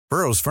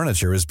Burrow's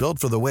furniture is built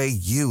for the way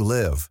you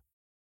live.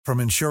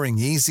 From ensuring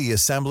easy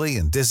assembly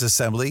and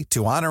disassembly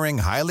to honoring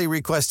highly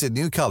requested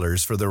new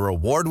colors for their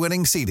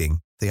award-winning seating,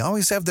 they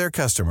always have their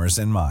customers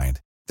in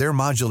mind. Their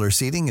modular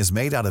seating is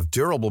made out of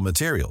durable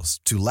materials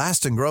to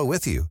last and grow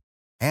with you.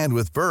 And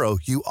with Burrow,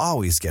 you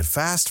always get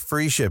fast,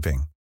 free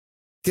shipping.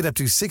 Get up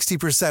to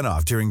 60%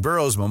 off during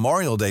Burrow's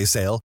Memorial Day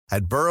sale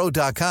at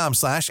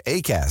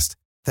burrow.com/ACAST.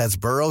 That's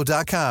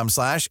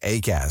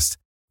burrow.com/ACAST.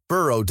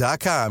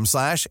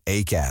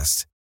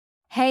 burrow.com/ACAST.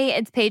 Hey,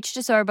 it's Paige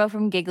DeSorbo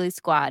from Giggly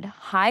Squad.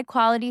 High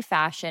quality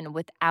fashion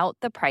without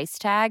the price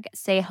tag.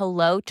 Say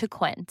hello to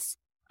Quince.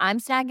 I'm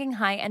snagging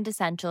high-end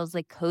essentials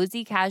like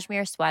cozy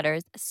cashmere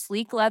sweaters,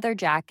 sleek leather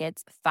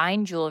jackets,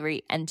 fine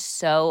jewelry, and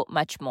so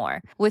much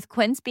more. With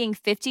Quince being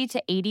 50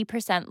 to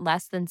 80%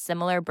 less than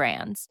similar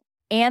brands.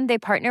 And they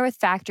partner with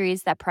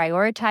factories that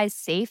prioritize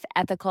safe,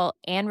 ethical,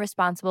 and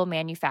responsible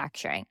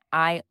manufacturing.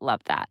 I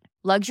love that.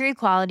 Luxury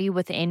quality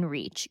within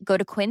reach. Go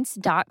to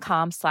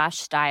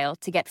quince.com/style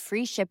to get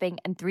free shipping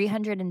and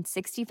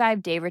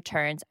 365-day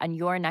returns on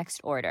your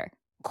next order.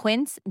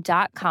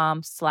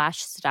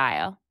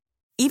 Quince.com/style.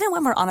 Even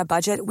when we're on a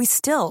budget, we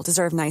still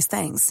deserve nice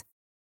things.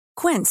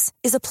 Quince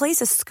is a place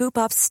to scoop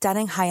up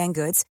stunning high-end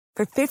goods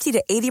for 50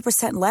 to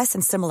 80% less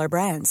than similar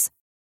brands.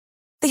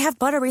 They have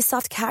buttery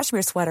soft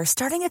cashmere sweaters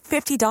starting at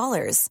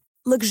 $50,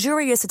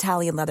 luxurious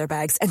Italian leather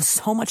bags, and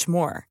so much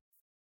more.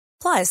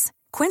 Plus,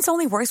 Quince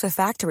only works with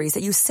factories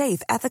that use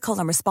safe, ethical,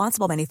 and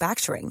responsible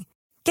manufacturing.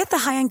 Get the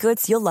high-end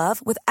goods you'll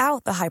love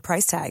without the high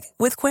price tag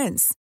with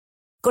Quince.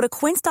 Go to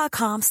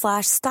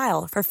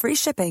quince.com/style for free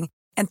shipping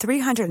and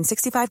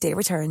 365-day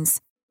returns.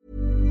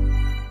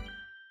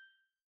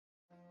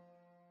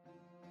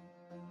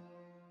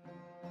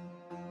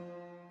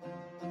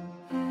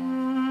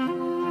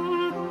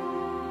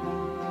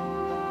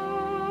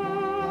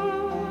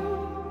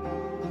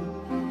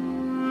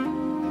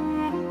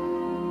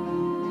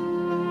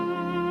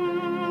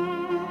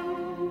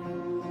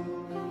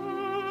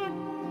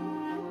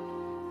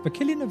 The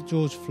killing of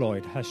George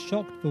Floyd has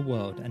shocked the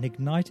world and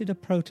ignited a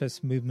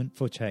protest movement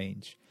for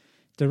change,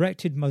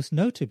 directed most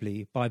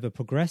notably by the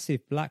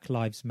progressive Black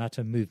Lives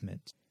Matter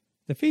movement.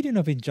 The feeling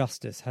of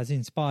injustice has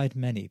inspired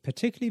many,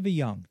 particularly the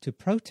young, to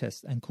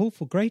protest and call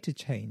for greater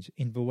change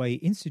in the way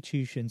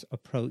institutions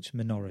approach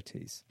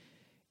minorities.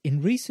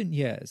 In recent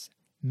years,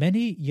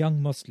 many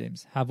young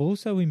Muslims have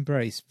also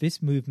embraced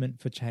this movement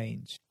for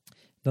change.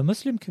 The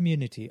Muslim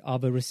community are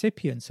the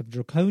recipients of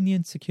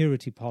draconian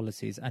security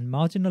policies and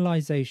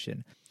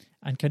marginalization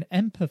and can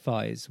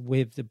empathize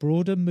with the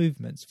broader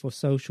movements for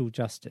social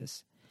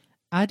justice.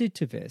 Added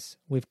to this,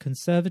 with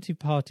conservative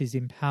parties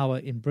in power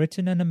in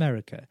Britain and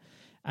America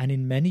and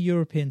in many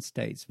European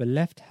states, the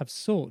left have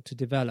sought to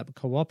develop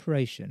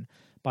cooperation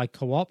by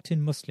co-opting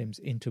Muslims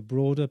into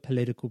broader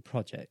political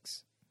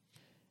projects.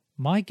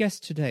 My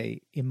guest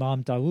today,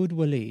 Imam Dawud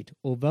Walid,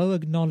 although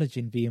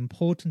acknowledging the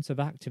importance of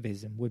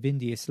activism within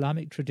the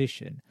Islamic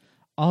tradition,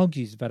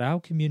 argues that our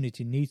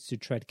community needs to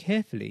tread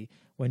carefully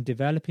when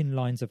developing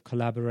lines of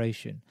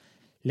collaboration,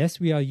 lest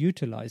we are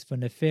utilized for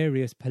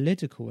nefarious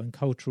political and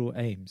cultural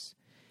aims.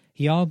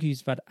 He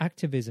argues that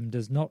activism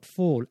does not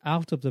fall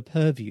out of the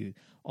purview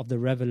of the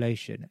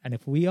revelation, and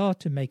if we are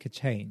to make a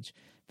change,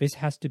 this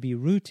has to be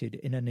rooted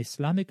in an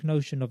Islamic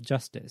notion of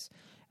justice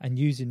and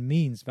using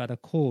means that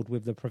accord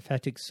with the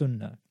prophetic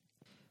sunnah.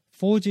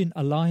 Forging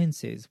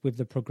alliances with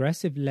the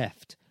progressive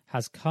left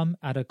has come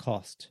at a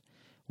cost.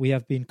 We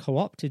have been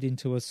co-opted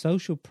into a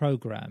social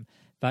program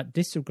that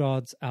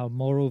disregards our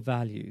moral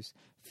values.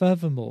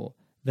 Furthermore,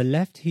 the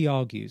left, he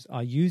argues,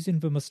 are using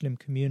the Muslim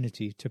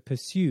community to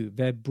pursue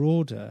their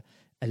broader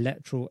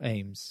electoral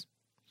aims.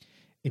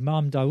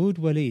 Imam Dawud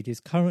Walid is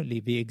currently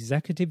the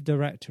executive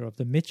director of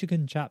the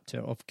Michigan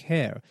chapter of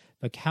CARE,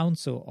 the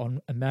Council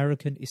on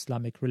American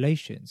Islamic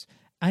Relations,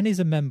 and is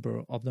a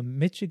member of the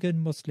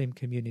Michigan Muslim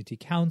Community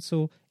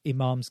Council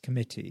Imams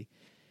Committee.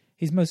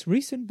 His most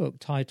recent book,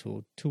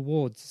 titled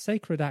Towards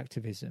Sacred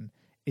Activism,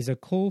 is a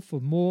call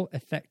for more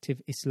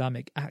effective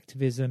Islamic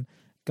activism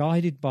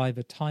guided by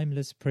the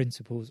timeless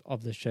principles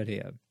of the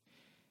Sharia.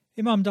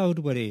 Imam Dawud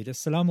Walid,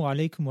 Assalamu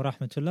alaikum wa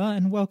rahmatullah,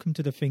 and welcome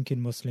to the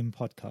Thinking Muslim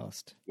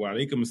podcast. Wa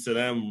alaikum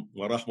assalam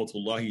wa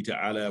rahmatullahi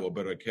ta'ala wa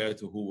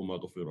barakatuhu wa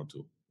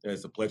maghfiratuh.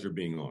 It's a pleasure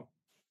being on.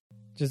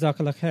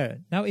 Jazakallah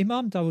khair. Now,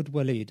 Imam Dawud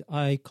Walid,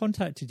 I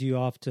contacted you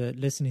after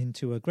listening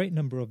to a great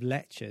number of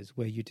lectures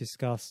where you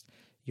discussed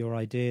your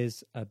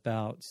ideas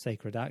about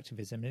sacred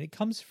activism, and it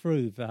comes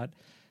through that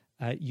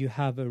you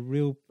have a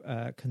real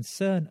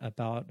concern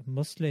about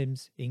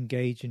Muslims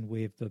engaging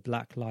with the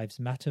Black Lives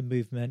Matter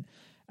movement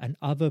and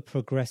other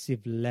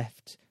progressive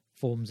left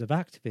forms of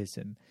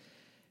activism.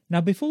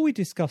 Now, before we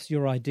discuss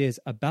your ideas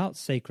about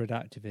sacred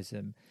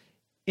activism,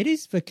 it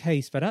is the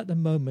case that at the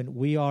moment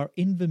we are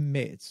in the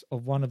midst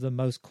of one of the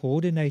most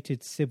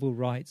coordinated civil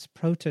rights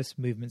protest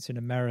movements in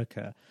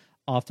America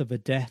after the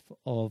death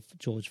of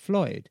George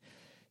Floyd.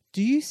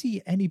 Do you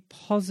see any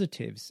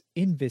positives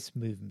in this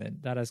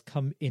movement that has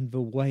come in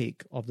the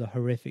wake of the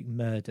horrific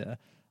murder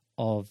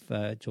of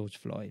George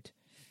Floyd?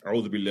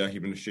 أعوذ بالله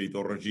من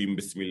الشيطان الرجيم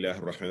بسم الله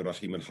الرحمن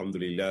الرحيم الحمد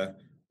لله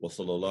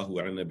وصلى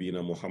الله على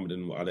نبينا محمد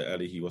وعلى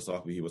آله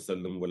وصحبه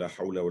وسلم ولا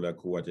حول ولا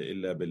قوة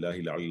إلا بالله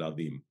العلي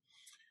العظيم.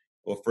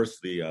 Well,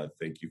 firstly,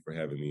 thank you for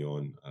having me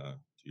on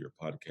to your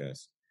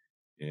podcast.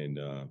 And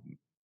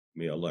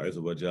may Allah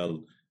Azza wa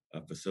Jal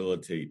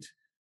facilitate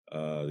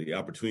the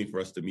opportunity for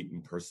us to meet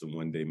in person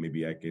one day.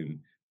 Maybe I can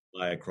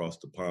fly across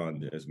the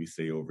pond, as we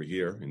say over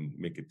here, and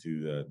make it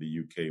to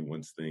the UK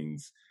once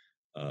things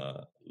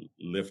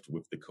lift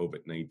with the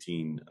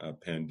COVID-19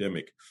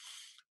 pandemic.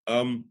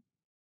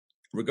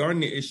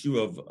 Regarding the issue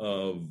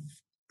of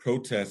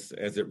protests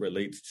as it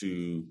relates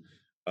to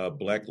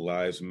Black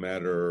Lives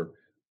Matter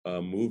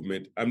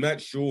movement, I'm not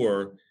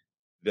sure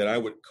that I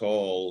would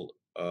call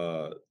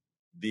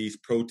these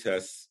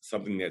protests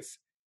something that's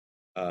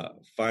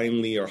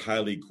finely or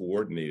highly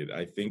coordinated.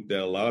 I think that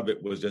a lot of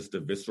it was just the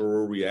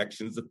visceral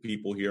reactions of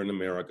people here in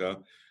America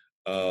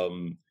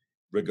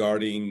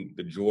regarding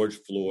the George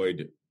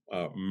Floyd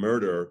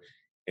murder,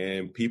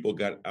 and people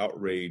got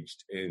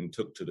outraged and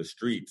took to the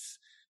streets.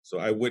 So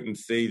I wouldn't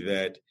say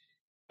that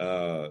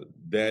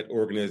that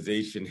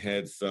organization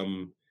had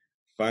some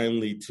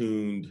finely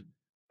tuned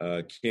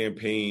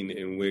campaign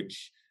in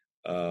which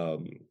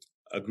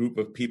a group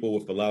of people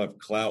with a lot of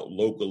clout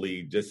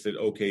locally just said,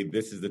 okay,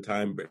 this is the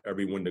time for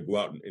everyone to go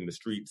out in the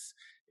streets.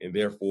 And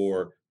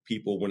therefore,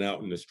 people went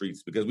out in the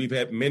streets, because we've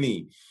had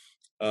many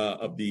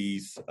of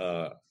these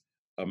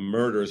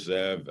murders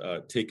that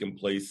have taken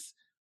place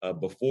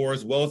before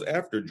as well as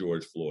after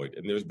George Floyd.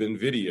 And there's been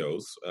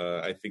videos.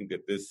 I think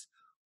that this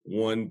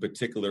one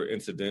particular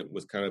incident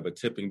was kind of a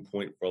tipping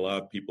point for a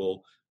lot of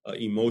people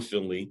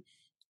emotionally.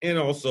 And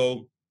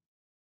also,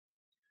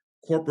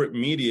 corporate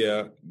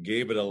media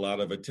gave it a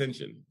lot of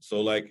attention. So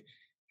like,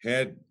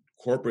 had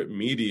corporate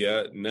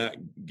media not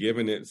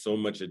given it so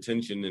much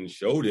attention and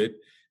showed it,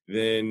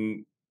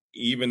 then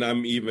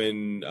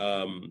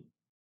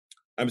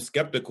I'm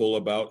skeptical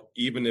about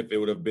even if it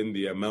would have been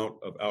the amount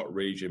of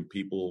outrage and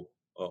people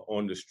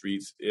on the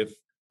streets if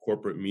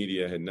corporate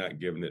media had not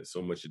given it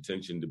so much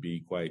attention, to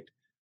be quite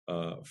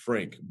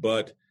frank.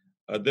 But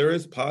there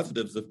is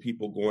positives of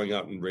people going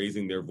out and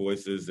raising their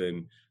voices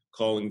and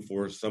calling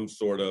for some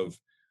sort of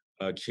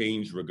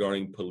change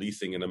regarding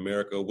policing in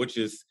America, which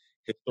is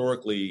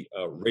historically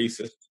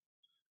racist,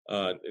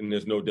 and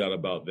there's no doubt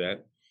about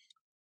that.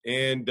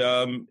 And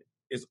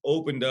it's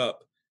opened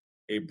up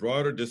a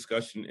broader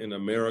discussion in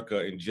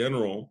America in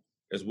general,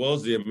 as well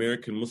as the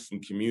American Muslim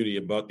community,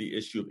 about the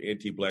issue of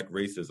anti-Black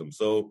racism.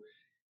 So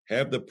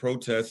have the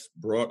protests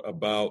brought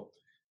about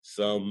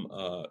some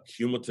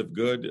cumulative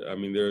good? I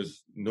mean,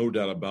 there's no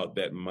doubt about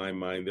that in my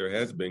mind. There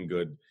has been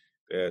good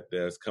that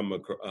has come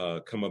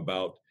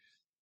about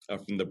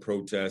from the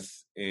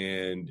protests.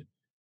 And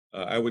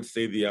I would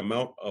say the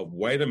amount of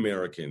white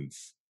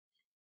Americans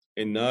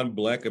and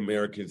non-Black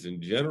Americans in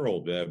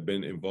general that have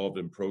been involved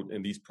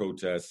in these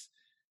protests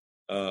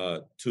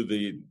to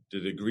the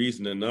degrees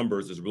and the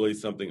numbers is really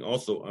something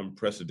also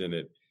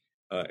unprecedented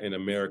in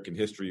American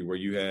history, where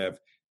you have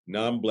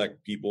non-Black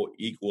people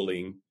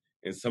equaling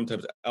and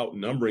sometimes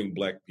outnumbering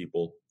Black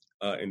people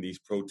in these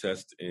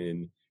protests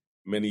in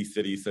many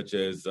cities, such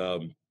as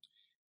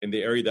in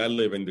the area that I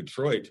live in,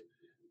 Detroit.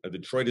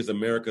 Detroit is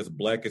America's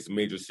blackest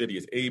major city.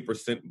 It's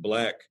 80%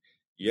 Black,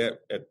 yet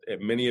at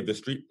many of the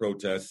street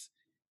protests,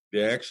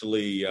 there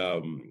actually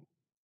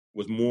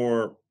was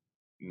more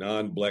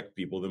non-Black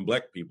people than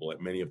Black people at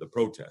many of the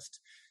protests.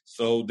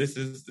 So this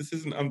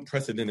is an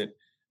unprecedented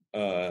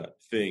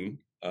thing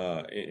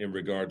in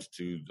regards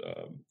to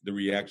the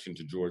reaction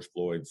to George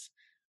Floyd's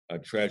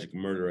tragic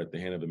murder at the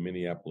hand of the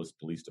Minneapolis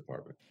Police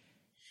Department.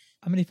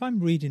 I mean, if I'm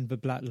reading the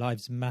Black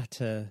Lives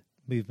Matter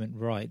movement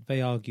right,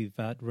 they argue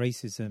that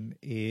racism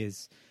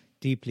is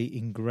deeply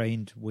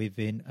ingrained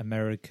within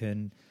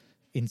American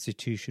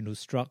institutional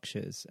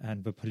structures,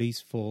 and the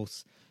police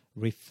force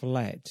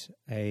reflect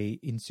a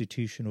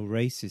institutional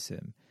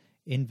racism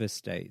in the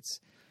states.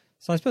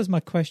 So I suppose my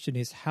question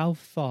is, how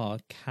far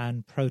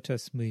can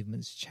protest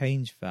movements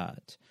change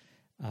that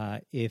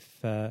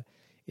if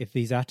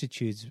these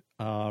attitudes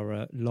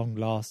are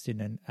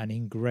long-lasting and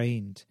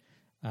ingrained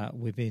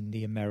within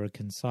the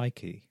American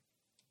psyche?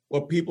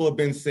 Well, people have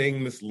been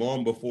saying this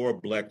long before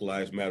Black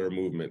Lives Matter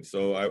movement.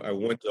 So I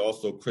want to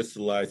also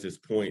crystallize this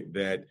point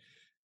that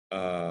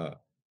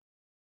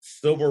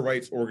civil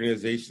rights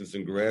organizations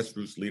and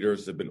grassroots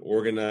leaders have been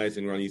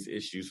organizing around these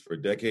issues for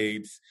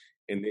decades.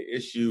 And the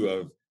issue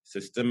of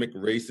systemic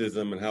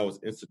racism and how it's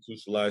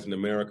institutionalized in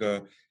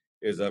America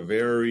is a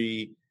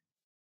very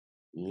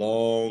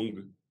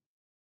long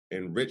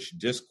and rich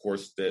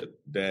discourse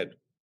that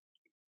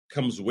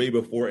comes way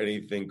before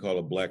anything called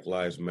a Black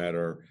Lives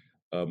Matter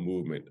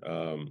movement.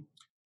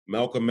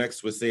 Malcolm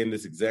X was saying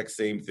this exact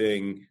same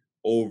thing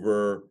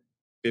over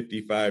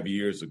 55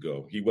 years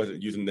ago. He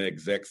wasn't using the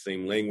exact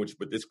same language,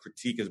 but this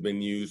critique has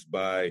been used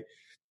by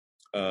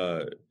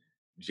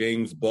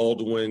James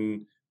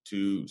Baldwin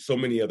to so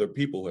many other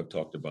people who have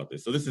talked about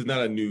this. So this is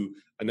not a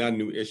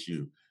new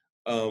issue.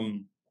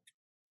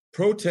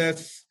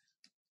 Protests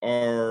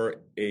are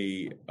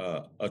a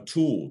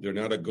tool. They're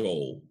not a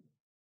goal.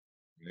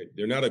 Right?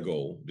 They're not a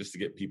goal, just to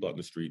get people out in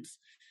the streets.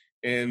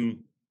 And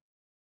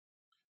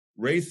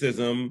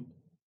racism,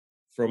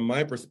 from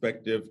my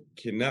perspective,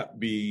 cannot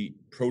be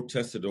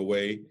protested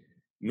away,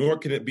 nor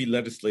can it be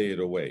legislated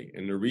away.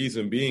 And the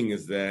reason being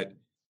is that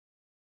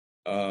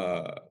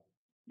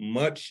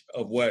much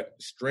of what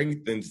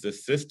strengthens the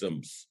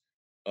systems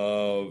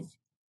of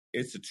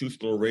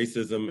institutional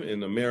racism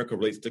in America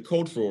relates to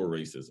cultural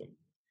racism.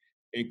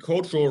 And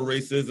cultural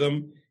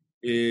racism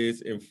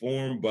is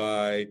informed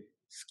by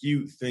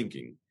skewed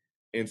thinking.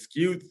 And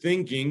skewed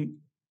thinking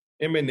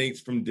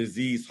emanates from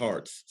diseased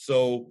hearts.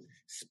 So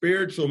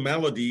spiritual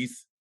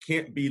maladies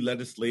can't be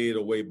legislated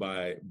away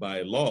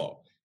by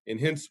law. And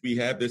hence we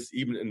have this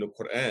even in the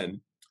Quran,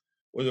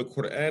 where the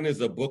Quran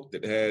is a book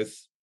that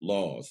has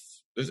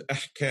laws. There's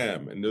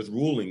ahkam and there's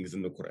rulings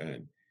in the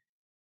Quran.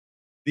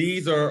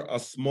 These are a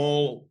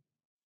small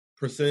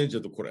percentage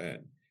of the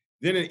Quran.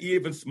 Then an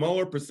even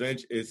smaller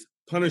percentage is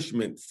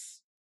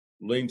punishments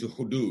relating to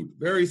hudud,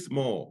 very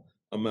small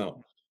amount.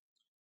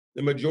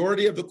 The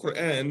majority of the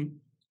Quran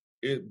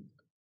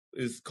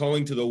is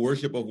calling to the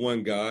worship of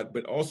one God,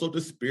 but also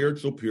to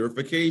spiritual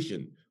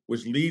purification,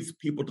 which leads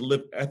people to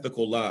live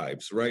ethical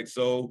lives, right?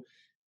 So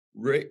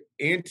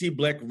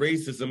anti-Black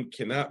racism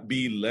cannot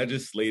be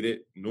legislated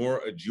nor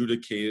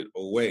adjudicated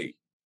away,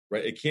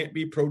 right? It can't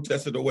be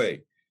protested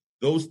away.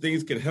 Those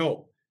things can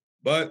help,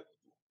 but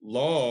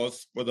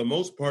laws, for the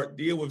most part,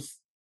 deal with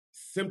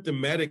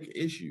symptomatic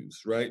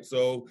issues, right?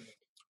 So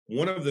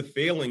one of the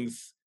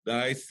failings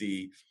that I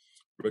see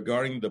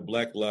regarding the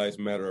Black Lives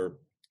Matter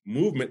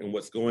movement and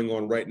what's going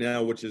on right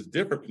now, which is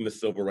different from the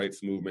civil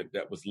rights movement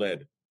that was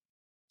led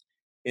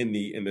in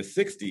the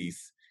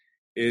 60s,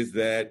 is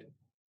that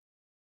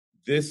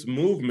this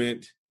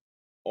movement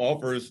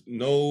offers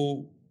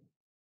no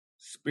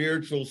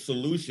spiritual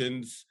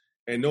solutions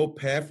and no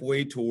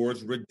pathway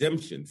towards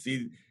redemption.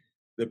 See,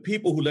 the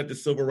people who led the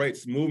civil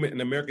rights movement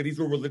in America, these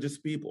were religious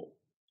people,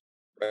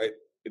 right?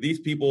 These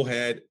people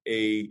had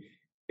a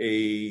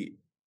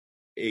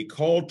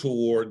call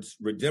towards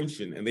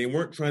redemption, and they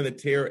weren't trying to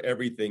tear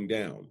everything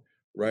down,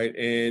 right?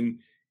 And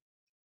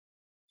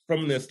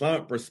from the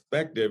Islamic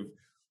perspective,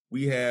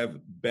 we have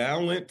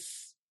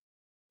balance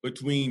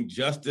between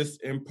justice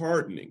and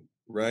pardoning,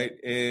 right?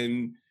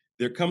 And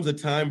there comes a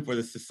time for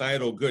the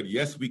societal good.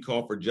 Yes, we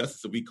call for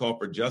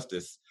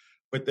justice,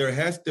 but there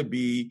has to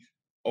be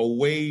a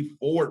way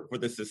forward for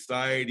the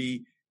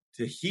society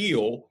to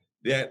heal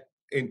that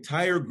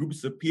entire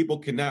groups of people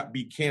cannot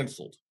be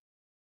canceled,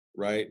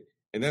 right?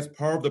 And that's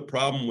part of the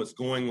problem what's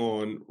going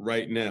on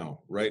right now,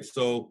 right?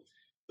 So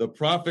the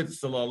Prophet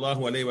sallallahu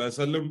alaihi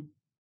wasallam,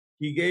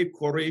 he gave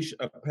Quraysh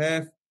a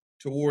path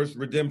towards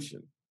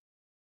redemption,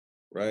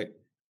 right?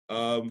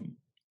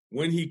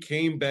 When he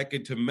came back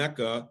into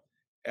Mecca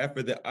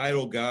after the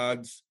idol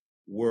gods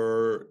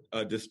were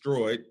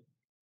destroyed,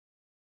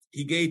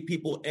 he gave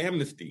people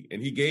amnesty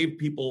and he gave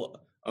people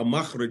a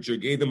makhraj, or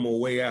gave them a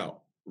way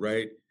out,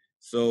 right?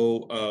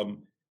 So,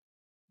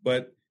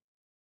 but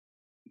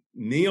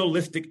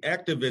nihilistic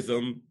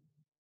activism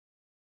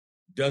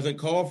doesn't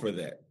call for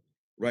that,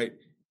 right?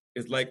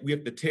 It's like we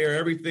have to tear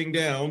everything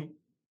down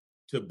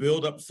to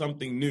build up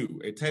something new,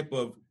 a type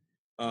of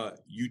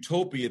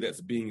utopia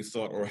that's being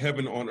sought, or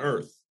heaven on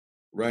earth,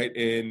 right?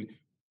 And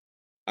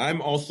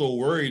I'm also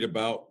worried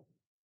about,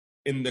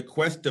 in the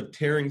quest of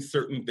tearing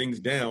certain things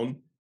down,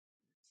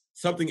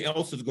 something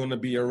else is going to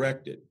be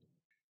erected.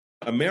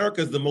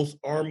 America is the most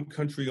armed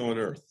country on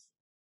earth.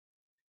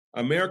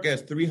 America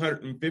has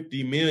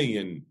 350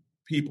 million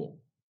people.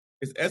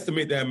 It's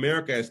estimated that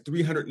America has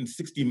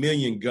 360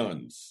 million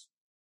guns.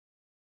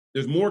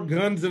 There's more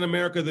guns in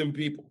America than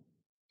people,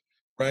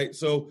 right?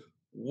 So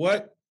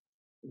what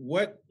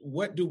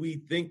do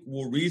we think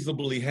will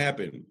reasonably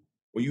happen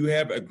when you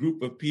have a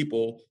group of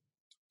people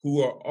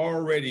who are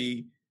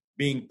already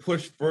being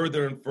pushed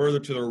further and further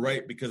to the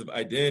right because of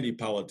identity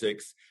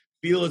politics,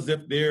 feel as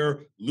if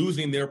they're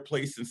losing their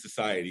place in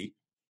society?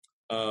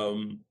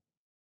 And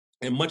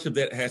much of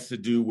that has to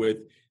do with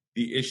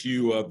the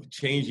issue of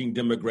changing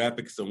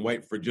demographics and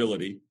white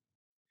fragility.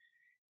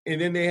 And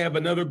then they have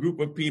another group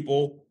of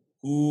people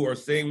who are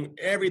saying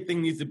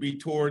everything needs to be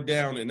torn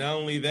down. And not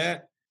only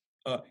that,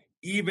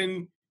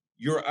 even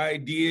your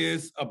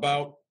ideas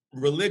about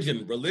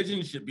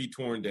religion should be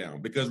torn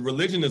down because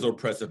religion is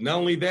oppressive. Not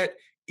only that,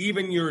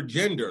 even your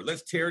gender,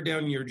 let's tear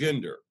down your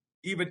gender.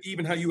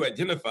 Even how you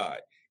identify,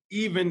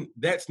 even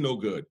that's no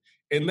good.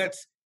 And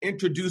let's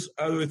introduce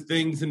other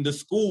things into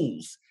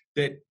schools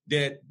that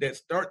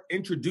start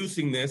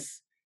introducing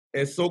this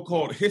as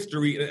so-called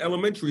history in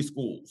elementary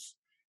schools.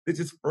 This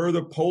just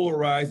further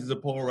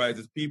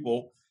polarizes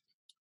people,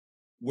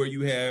 where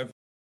you have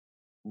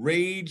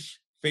rage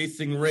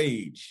facing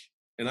rage.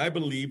 And I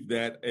believe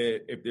that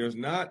if there's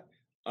not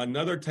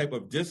another type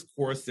of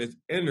discourse that's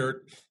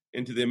entered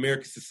into the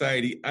American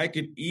society, I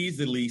could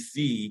easily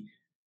see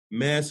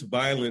mass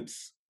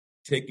violence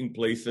taking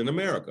place in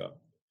America.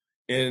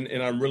 And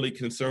I'm really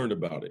concerned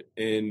about it.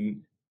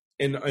 And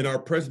our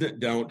president,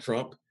 Donald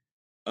Trump,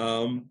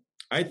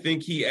 I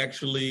think he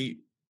actually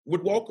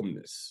would welcome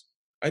this.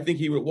 I think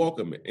he would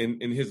welcome it.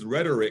 And his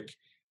rhetoric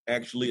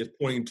actually is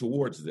pointing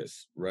towards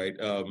this, right?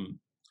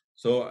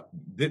 So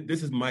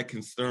this is my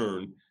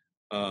concern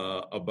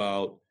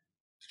about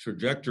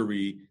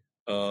trajectory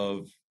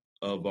of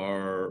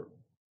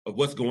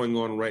what's going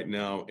on right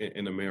now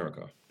in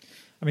America.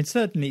 I mean,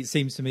 certainly it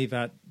seems to me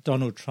that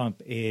Donald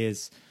Trump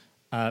is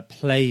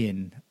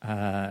playing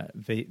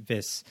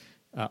this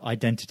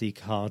identity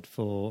card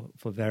for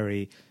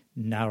very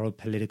narrow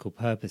political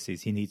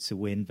purposes. He needs to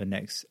win the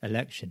next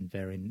election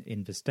there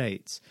in the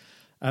States.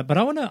 But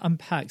I want to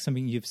unpack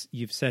something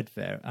you've said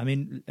there. I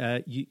mean,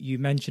 you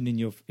mentioned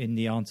in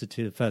the answer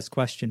to the first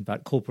question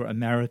that corporate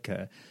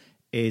America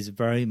is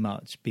very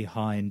much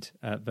behind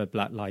the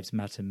Black Lives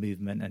Matter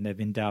movement, and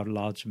they've endowed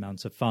large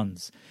amounts of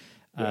funds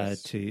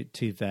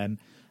to them.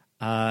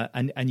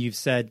 And you've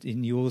said,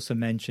 and you also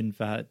mentioned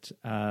that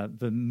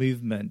the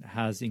movement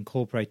has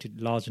incorporated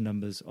large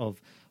numbers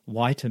of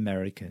white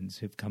Americans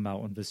who've come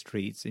out on the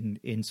streets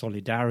in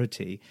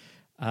solidarity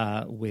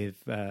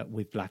with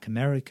Black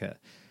America.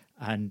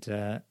 And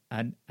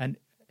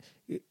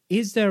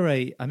is there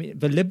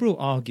the liberal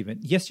argument,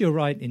 yes, you're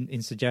right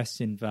in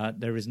suggesting that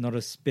there is not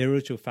a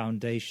spiritual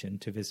foundation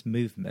to this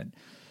movement,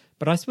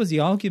 but I suppose the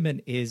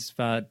argument is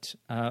that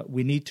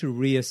we need to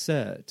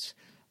reassert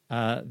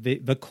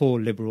the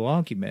core liberal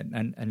argument,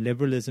 and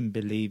liberalism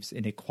believes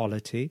in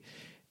equality.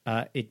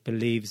 It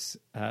believes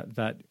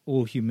that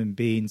all human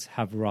beings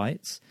have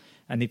rights,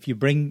 and if you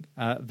bring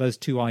those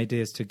two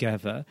ideas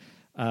together,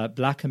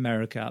 Black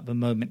America at the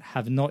moment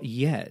have not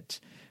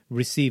yet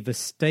received a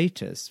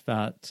status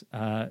that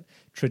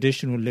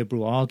traditional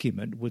liberal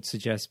argument would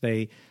suggest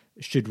they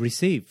should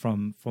receive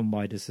from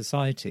wider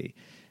society.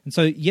 And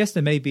so, yes,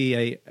 there may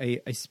be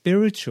a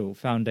spiritual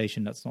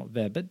foundation that's not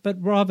there, but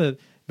rather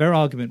their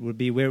argument would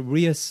be we're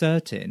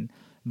reasserting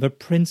the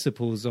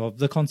principles of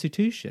the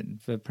Constitution,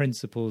 the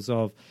principles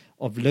of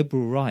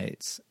liberal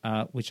rights,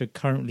 which are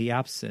currently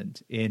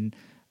absent in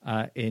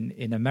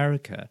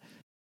America.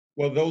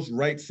 Well, those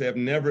rights have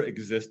never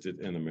existed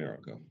in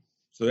America.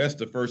 So that's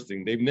the first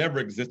thing. They've never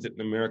existed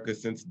in America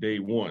since day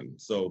one.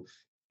 So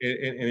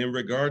in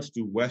regards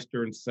to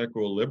Western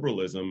secular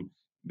liberalism,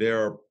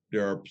 there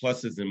are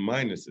pluses and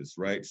minuses,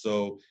 right?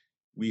 So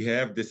we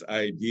have this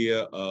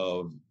idea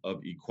of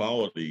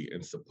equality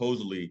and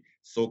supposedly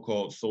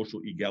so-called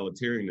social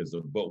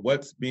egalitarianism. But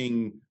what's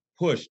being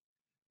pushed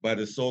by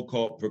the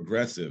so-called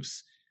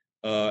progressives,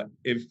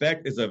 in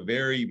fact, is a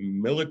very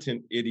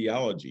militant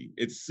ideology.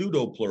 It's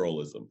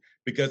pseudo-pluralism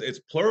because it's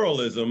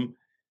pluralism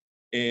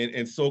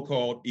and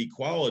so-called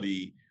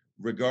equality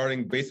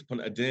regarding based upon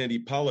identity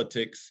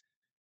politics,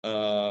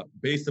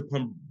 based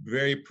upon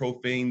very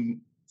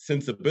profane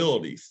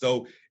sensibilities.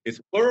 So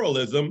it's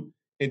pluralism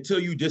until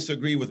you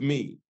disagree with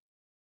me.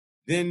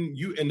 Then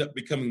you end up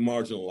becoming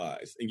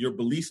marginalized and your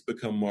beliefs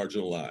become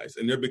marginalized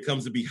and there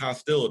becomes to be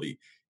hostility.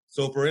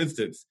 So for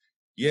instance,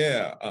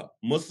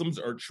 Muslims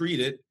are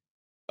treated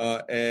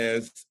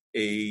as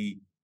a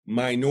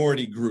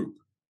minority group,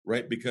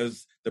 right?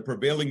 Because the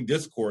prevailing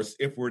discourse,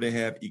 if we're to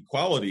have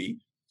equality,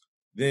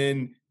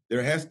 then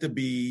there has to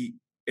be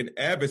an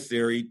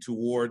adversary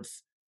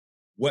towards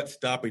what's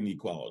stopping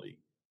equality.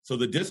 So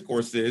the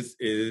discourse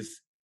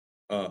is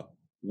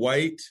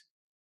white,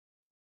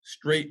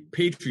 straight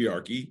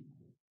patriarchy.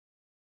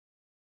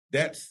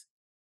 That's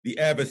the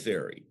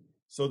adversary.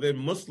 So then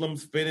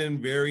Muslims fit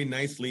in very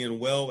nicely and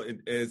well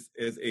as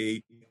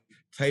a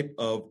type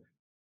of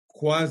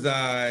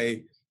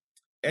quasi-ethnic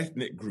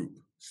group,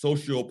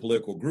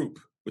 socio-political group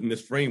within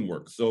this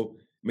framework. So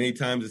many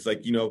times it's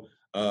like,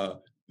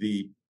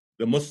 the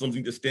Muslims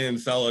need to stand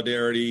in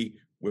solidarity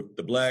with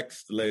the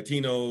Blacks, the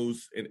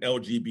Latinos, and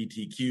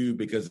LGBTQ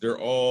because they're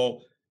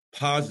all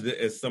posited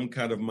as some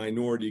kind of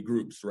minority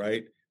groups,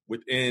 right,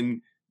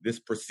 within this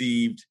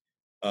perceived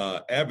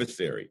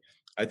adversary.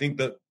 I think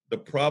that the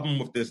problem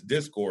with this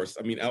discourse,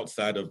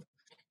 outside of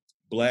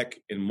Black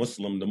and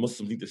Muslim, the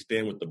Muslims need to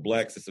stand with the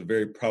Blacks. It's a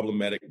very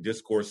problematic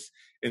discourse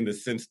in the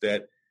sense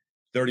that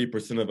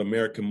 30% of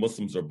American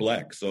Muslims are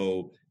Black.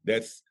 So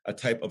that's a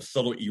type of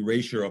subtle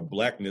erasure of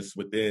Blackness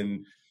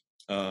within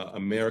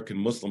American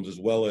Muslims, as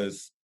well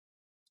as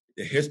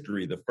the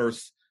history. The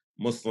first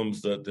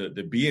Muslims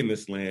to be in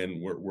this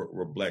land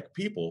were Black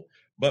people.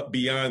 But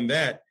beyond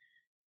that,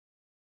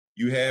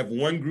 you have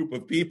one group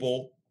of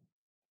people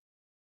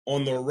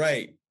on the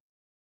right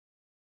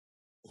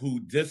who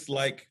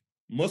dislike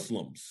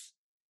Muslims,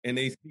 and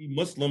they see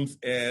Muslims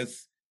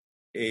as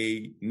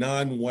a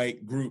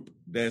non-white group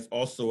that's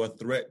also a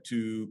threat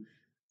to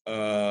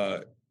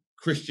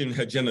Christian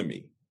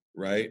hegemony,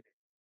 right?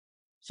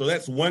 So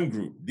that's one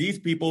group. These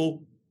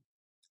people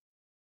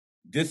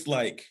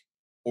dislike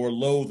or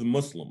loathe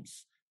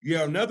Muslims. You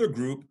have another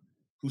group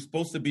who's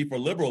supposed to be for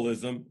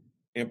liberalism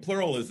and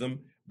pluralism,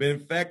 but in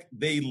fact,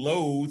 they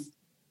loathe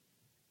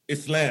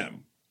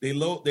Islam. They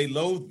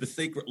loathe the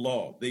sacred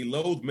law. They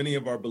loathe many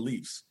of our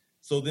beliefs.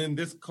 So then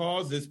this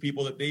causes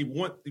people that they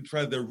want to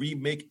try to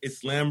remake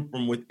Islam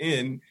from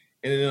within.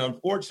 And then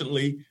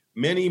unfortunately,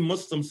 many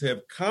Muslims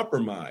have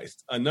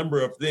compromised a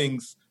number of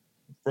things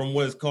from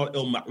what is called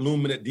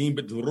il-ma'lum min ad-din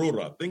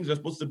bid-darura. Things are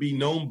supposed to be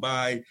known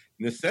by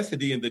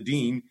necessity in the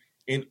deen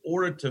in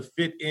order to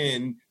fit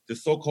in the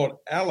so-called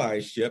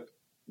allyship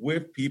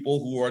with people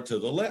who are to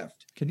the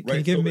left. Can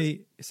you give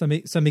me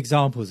some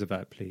examples of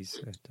that,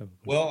 please?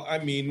 Well, I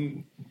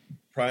mean,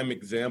 prime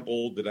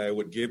example that I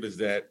would give is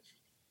that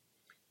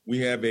we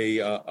have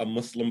a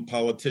Muslim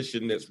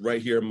politician that's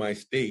right here in my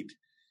state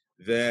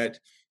that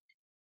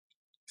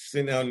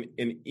sent out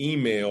an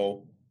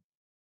email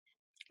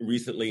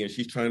recently, and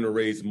she's trying to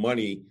raise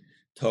money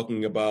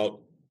talking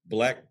about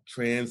Black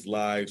trans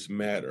lives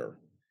matter.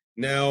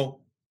 Now,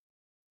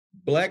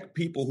 Black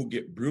people who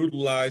get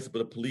brutalized by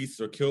the police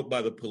or killed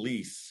by the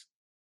police,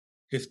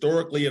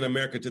 historically in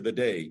America to the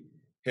day,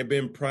 have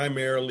been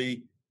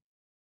primarily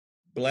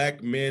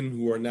Black men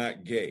who are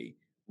not gay,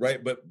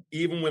 right? But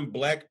even when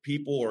Black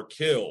people are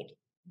killed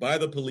by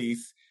the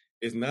police,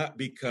 it's not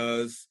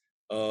because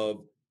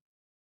of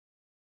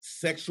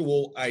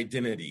sexual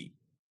identity,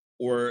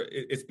 or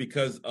it's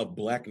because of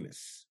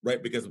Blackness,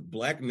 right? Because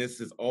Blackness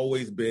has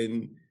always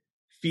been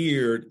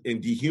feared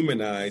and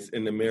dehumanized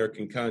in the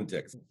American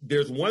context.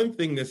 There's one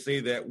thing to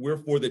say that we're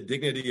for the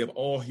dignity of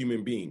all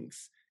human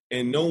beings,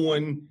 and no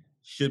one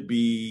should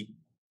be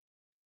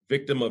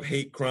victim of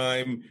hate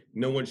crime.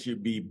 No one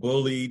should be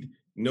bullied.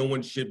 No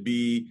one should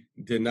be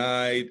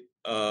denied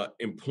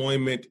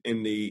employment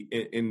in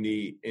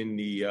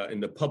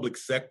the public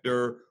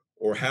sector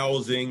or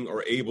housing,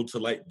 or able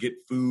to get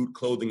food,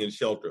 clothing, and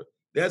shelter.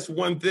 That's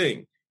one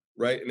thing,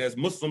 right? And as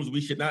Muslims,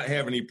 we should not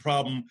have any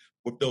problem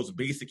with those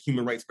basic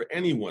human rights for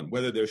anyone,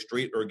 whether they're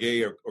straight or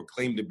gay or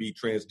claim to be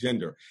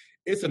transgender.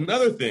 It's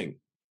another thing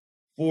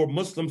for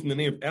Muslims in the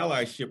name of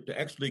allyship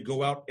to actually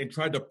go out and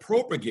try to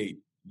propagate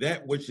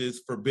that which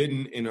is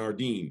forbidden in our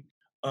deen,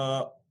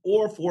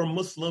 or for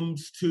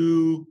Muslims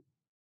to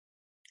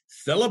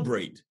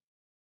celebrate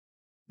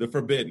the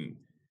forbidden.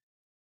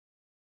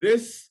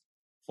 This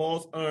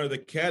falls under the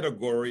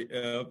category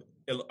of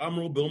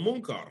al-amru bil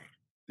munkar.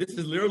 This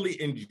is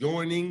literally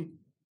enjoining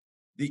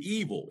the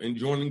evil,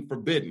 enjoining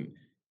forbidden.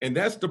 And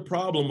that's the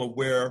problem of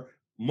where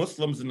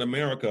Muslims in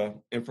America,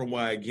 and from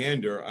why I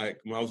gander,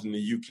 when I was in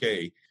the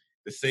UK,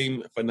 the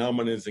same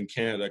phenomenon is in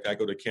Canada. I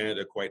go to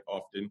Canada quite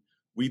often.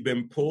 We've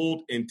been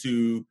pulled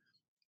into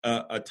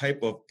a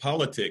type of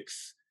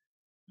politics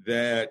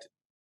that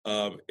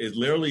is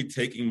literally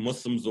taking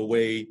Muslims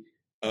away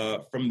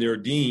from their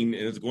deen,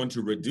 and is going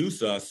to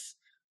reduce us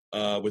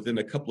within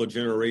a couple of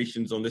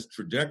generations on this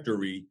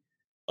trajectory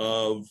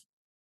of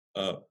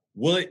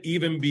will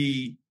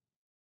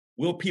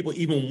people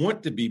even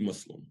want to be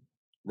Muslim,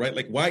 right?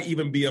 Like, why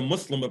even be a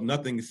Muslim if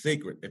nothing is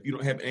sacred, if you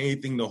don't have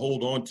anything to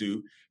hold on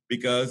to?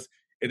 Because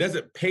it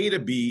doesn't pay to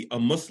be a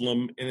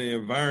Muslim in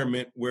an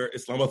environment where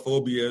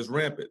Islamophobia is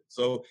rampant.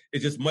 So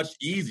it's just much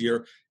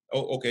easier.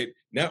 Oh, okay,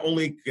 not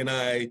only can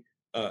I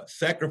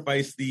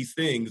sacrifice these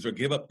things or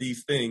give up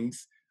these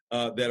things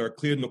that are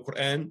clear in the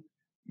Quran,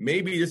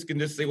 maybe this can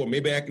just say, well,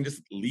 maybe I can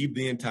just leave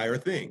the entire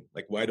thing.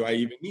 Like, why do I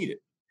even need it?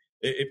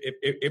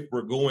 If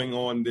we're going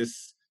on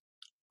this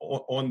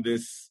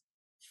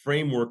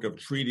framework of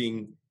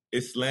treating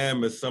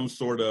Islam as some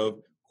sort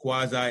of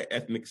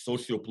quasi-ethnic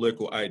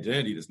socio-political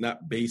identity that's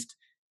not based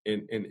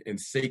in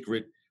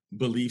sacred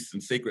beliefs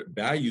and sacred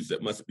values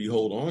that must be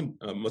held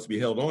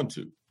on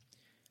to.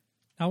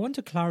 I want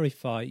to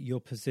clarify your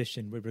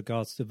position with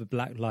regards to the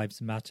Black Lives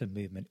Matter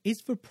movement.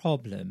 Is the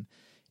problem,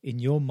 in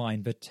your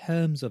mind, the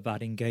terms of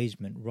that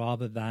engagement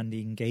rather than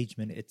the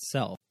engagement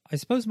itself? I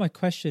suppose my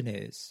question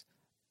is,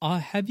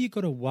 have you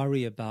got to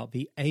worry about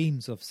the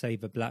aims of, say,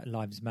 the Black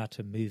Lives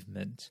Matter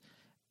movement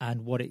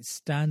and what it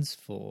stands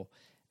for?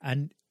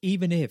 And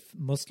even if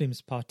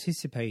Muslims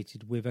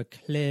participated with a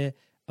clear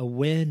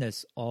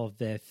awareness of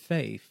their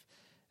faith,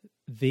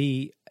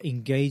 the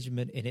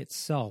engagement in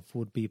itself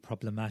would be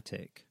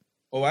problematic.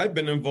 Oh, I've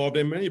been involved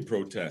in many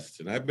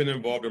protests, and I've been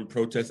involved in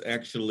protests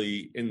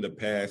actually in the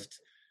past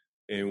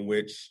in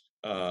which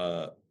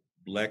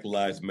Black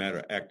Lives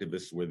Matter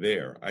activists were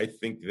there. I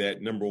think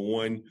that, number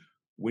one,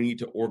 we need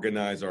to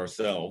organize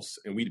ourselves,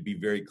 and we need to be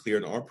very clear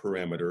in our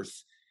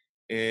parameters.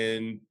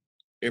 And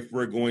if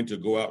we're going to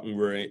go out and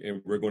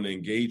we're going to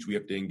engage, we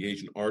have to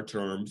engage in our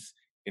terms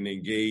and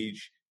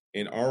engage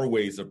in our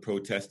ways of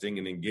protesting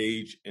and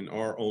engage in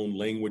our own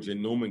language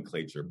and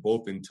nomenclature,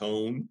 both in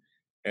tone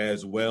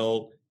as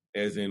well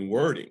as in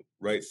wording,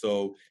 right?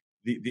 So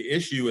the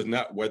issue is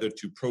not whether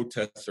to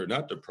protest or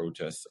not to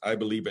protest. I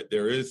believe that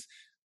there is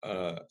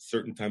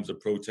certain times of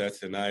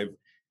protest, and I've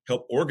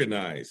helped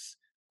organize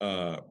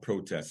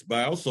protests. But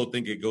I also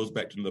think it goes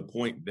back to the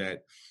point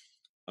that,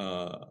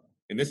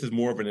 and this is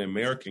more of an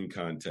American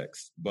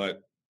context,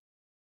 but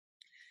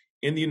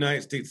in the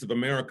United States of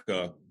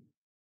America,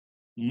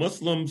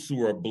 Muslims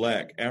who are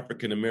Black,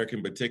 African American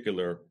in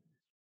particular,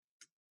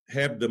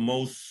 have the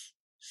most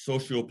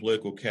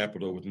socio-political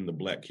capital within the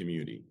Black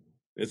community.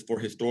 It's for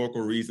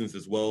historical reasons,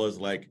 as well as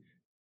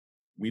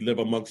we live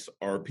amongst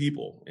our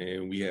people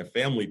and we have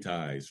family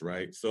ties,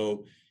 right?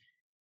 So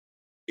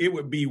it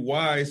would be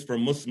wise for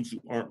Muslims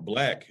who aren't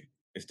Black,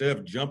 instead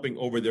of jumping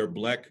over their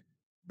Black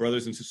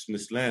brothers and sisters in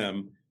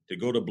Islam, to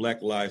go to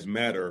Black Lives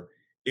Matter,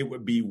 it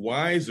would be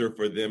wiser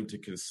for them to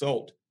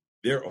consult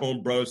their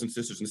own brothers and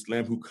sisters in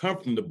Islam who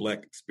come from the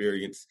Black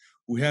experience,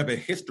 who have a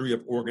history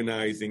of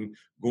organizing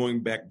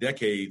going back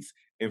decades,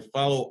 and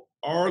follow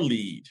our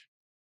lead,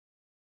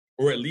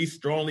 or at least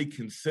strongly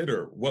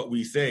consider what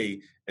we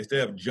say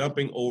instead of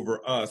jumping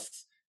over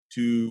us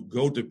to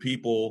go to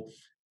people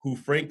who,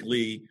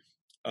 frankly,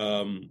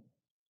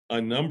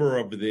 a number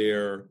of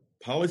their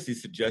policy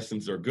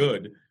suggestions are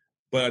good,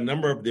 but a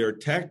number of their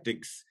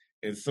tactics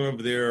and some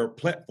of their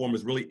platform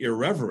is really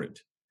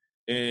irreverent.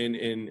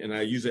 And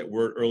I used that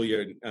word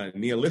earlier,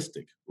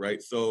 nihilistic,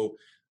 right? So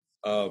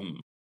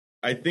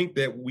I think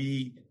that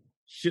we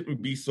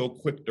shouldn't be so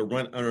quick to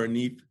run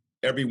underneath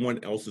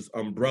everyone else's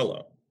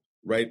umbrella,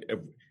 right?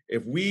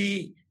 If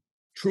we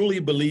truly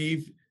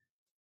believe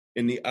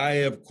in the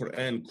ayah of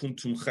Quran,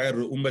 kuntum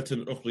khayra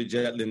ummatin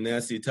ukhrijat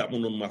linnasi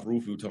ta'munu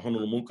bil-ma'ruf wa tanhauna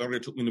 'anil munkar wa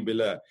tu'minu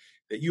billah,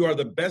 that you are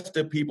the best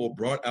of people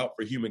brought out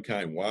for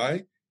humankind.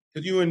 Why?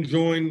 Because you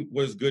enjoin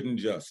what is good and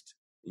just,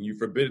 and you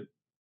forbid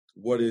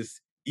what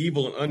is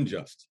evil and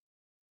unjust,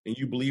 and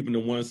you believe in the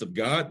oneness of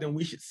God, then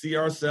we should see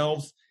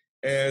ourselves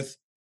as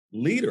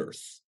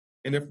leaders.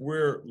 And if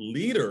we're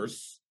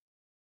leaders,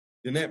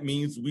 then that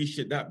means we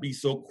should not be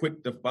so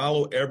quick to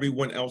follow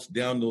everyone else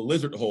down the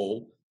lizard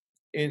hole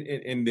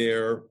in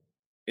their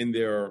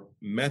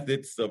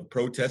methods of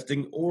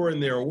protesting or in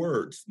their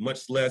words,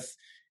 much less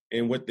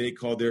in what they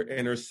call their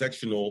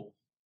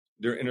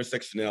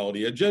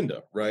intersectionality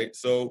agenda, right?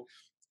 So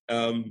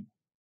I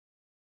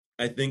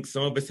think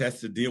some of this has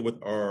to deal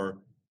with our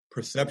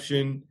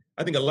perception.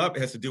 I think a lot of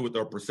it has to do with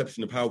our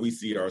perception of how we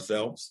see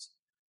ourselves,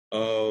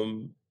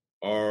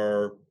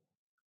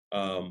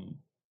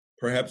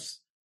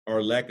 perhaps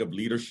our lack of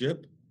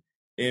leadership,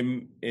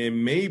 and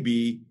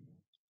maybe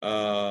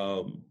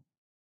I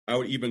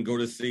would even go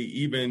to say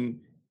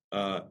even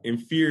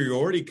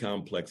inferiority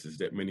complexes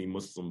that many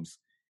Muslims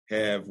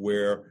have,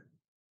 where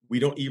we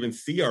don't even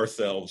see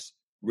ourselves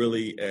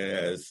really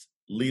as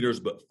leaders,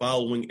 but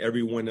following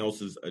everyone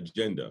else's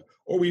agenda,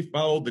 or we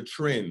follow the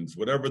trends,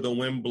 whatever the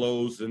wind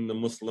blows and the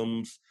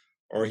Muslims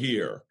are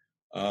here.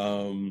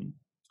 I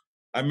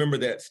remember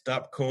that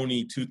Stop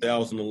Coney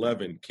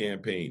 2011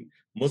 campaign.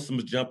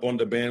 Muslims jump on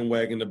the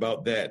bandwagon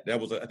about that. That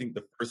was, I think,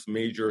 the first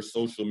major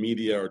social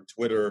media or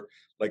Twitter,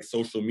 like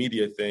social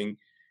media thing,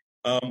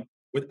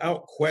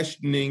 without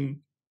questioning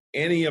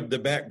any of the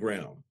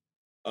background.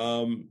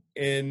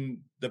 And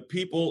the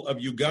people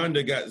of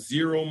Uganda got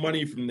zero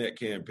money from that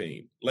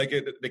campaign. Like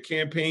the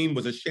campaign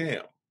was a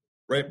sham,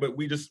 right? But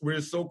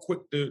we're so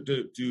quick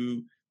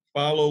to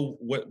follow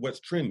what's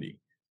trendy.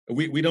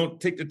 We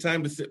don't take the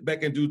time to sit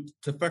back and do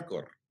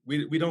tafakkur.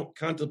 We don't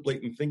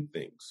contemplate and think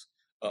things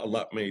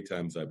many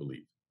times, I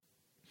believe.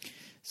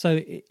 So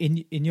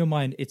in your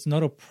mind, it's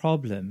not a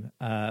problem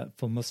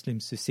for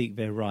Muslims to seek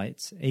their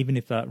rights, even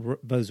if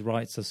those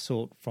rights are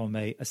sought from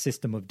a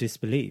system of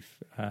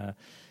disbelief.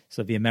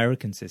 So the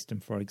American system,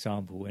 for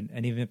example,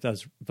 and even if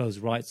those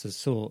rights are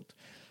sought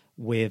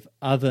with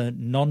other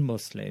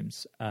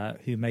non-Muslims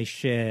who may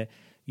share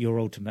your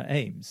ultimate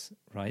aims,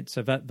 right?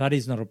 So that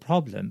is not a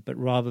problem, but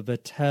rather the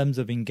terms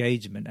of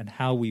engagement and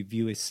how we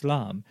view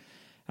Islam,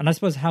 and I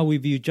suppose how we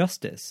view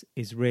justice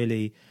is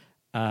really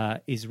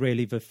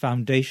the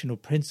foundational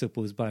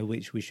principles by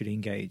which we should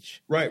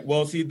engage. Right.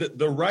 Well, see,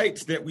 the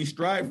rights that we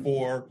strive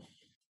for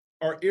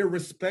are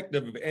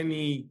irrespective of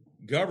any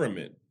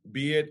government,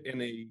 be it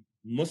in a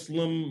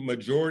Muslim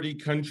majority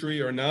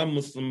country or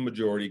non-Muslim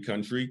majority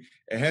country.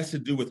 It has to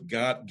do with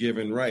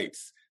God-given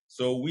rights.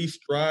 So we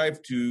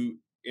strive to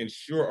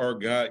ensure our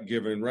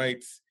God-given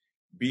rights,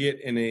 be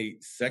it in a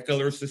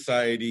secular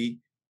society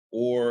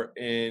or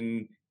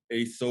in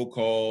a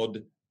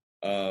so-called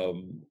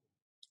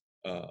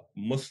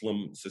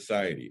Muslim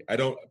society. I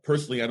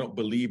don't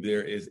believe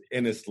there is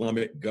an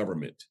Islamic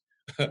government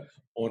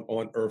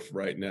on earth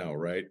right now,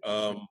 right?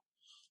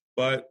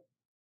 But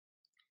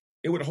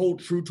it would hold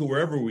true to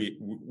wherever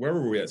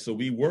we're at. So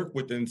we work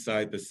with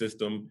inside the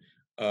system.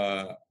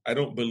 I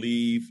don't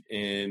believe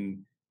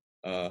in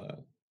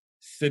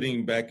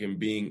sitting back and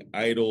being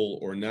idle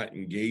or not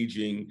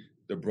engaging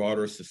the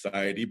broader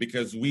society,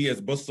 because we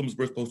as Muslims,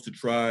 we're supposed to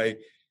try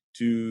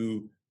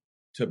to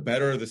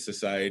better the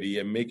society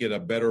and make it a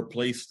better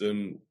place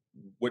than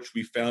which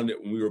we found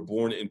it when we were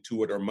born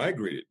into it or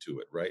migrated to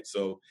it, right?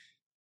 So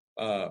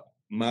I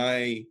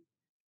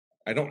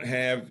don't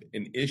have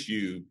an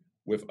issue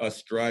with us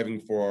striving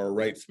for our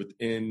rights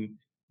within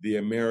the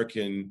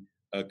American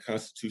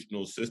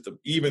constitutional system,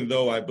 even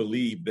though I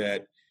believe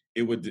that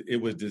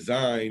it was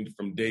designed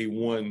from day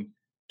one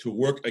to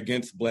work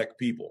against Black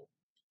people,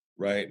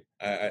 right?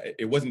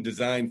 It wasn't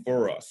designed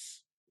for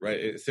us, right?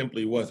 It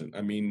simply wasn't.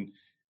 I mean,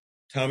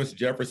 Thomas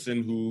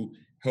Jefferson, who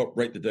helped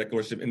write the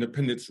Declaration of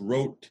Independence,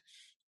 wrote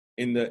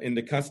in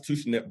the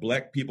Constitution that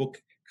Black people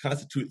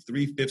constitute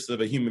 3/5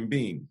 of a human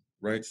being,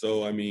 right?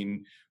 So, I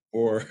mean,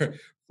 for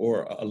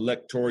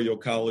electoral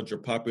college or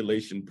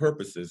population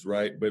purposes,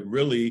 right? But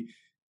really,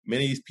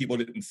 many people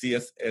didn't see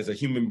us as a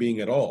human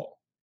being at all.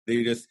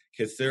 They just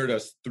considered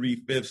us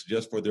 3/5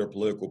 just for their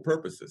political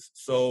purposes.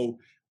 So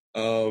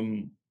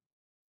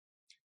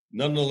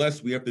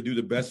Nonetheless, we have to do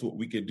the best what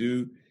we could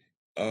do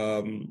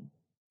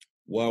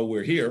while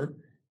we're here.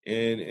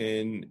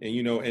 And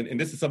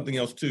this is something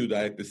else too that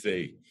I have to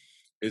say,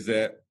 is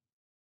that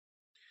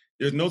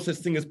there's no such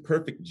thing as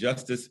perfect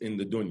justice in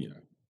the dunya.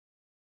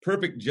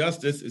 Perfect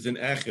justice is in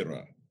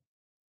akhirah.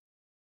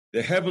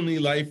 The heavenly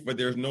life where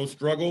there's no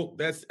struggle,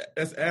 that's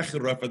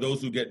akhirah for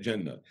those who get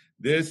Jannah.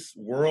 This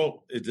world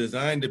is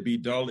designed to be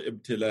Dar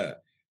ibtila,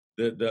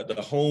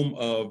 the home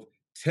of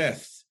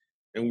tests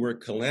and where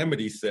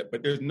calamity set,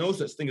 but there's no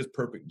such thing as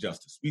perfect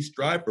justice. We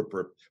strive for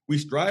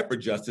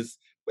justice,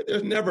 but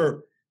there's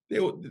never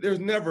a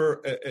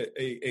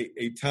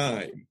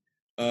time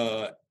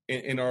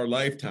in our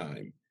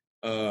lifetime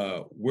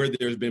where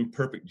there's been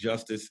perfect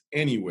justice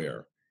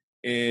anywhere,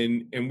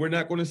 and we're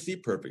not going to see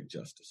perfect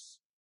justice.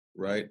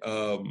 Right.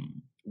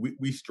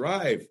 We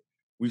strive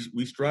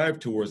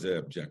towards that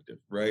objective.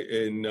 Right.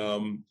 And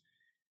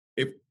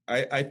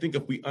I think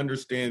if we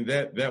understand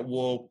that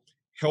will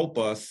help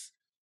us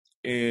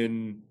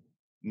in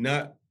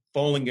not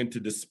falling into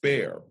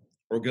despair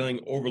or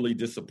getting overly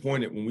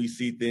disappointed when we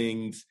see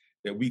things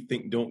that we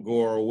think don't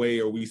go our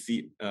way, or we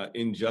see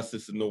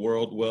injustice in the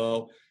world.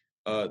 Well,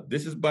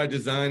 this is by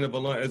design of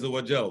Allah Azza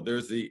wa Jal.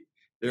 There's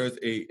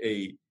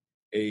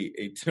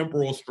a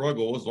temporal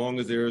struggle as long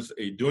as there's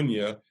a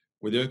dunya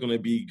where there's going to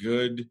be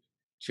good,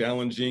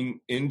 challenging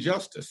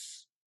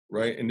injustice,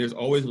 right? And there's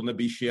always going to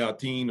be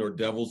shayateen or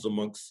devils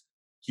amongst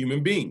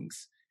human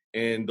beings.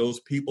 And those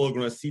people are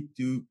going to seek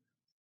to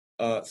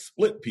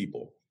split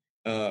people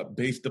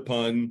based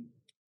upon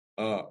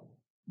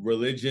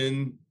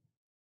religion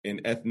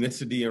and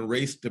ethnicity and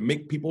race to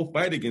make people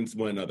fight against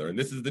one another. And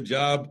this is the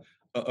job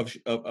of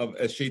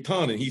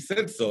shaitan. And he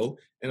said so,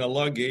 and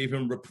Allah gave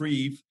him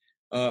reprieve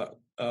and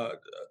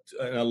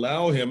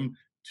allow him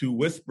to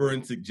whisper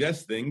and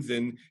suggest things.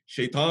 And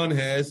shaitan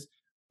has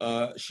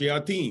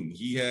shayateen.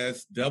 He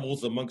has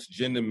devils amongst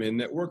jinn and men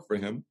that work for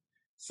him.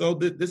 So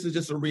this is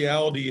just a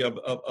reality of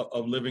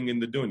living in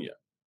the dunya.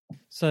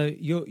 So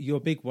your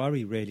big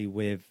worry really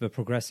with the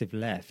progressive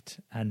left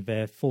and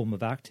their form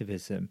of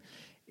activism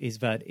is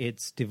that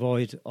it's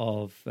devoid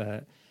of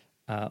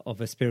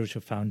a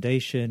spiritual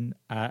foundation,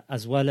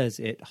 as well as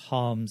it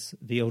harms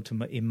the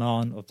ultimate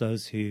iman of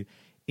those who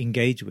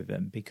engage with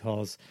them,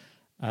 because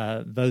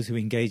those who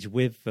engage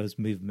with those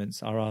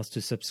movements are asked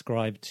to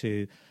subscribe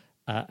to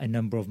a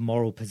number of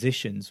moral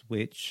positions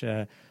which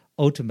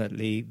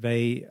ultimately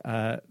they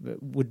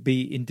would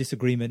be in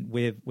disagreement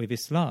with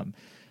Islam.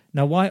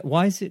 Now,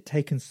 why has it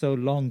taken so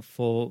long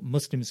for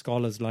Muslim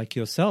scholars like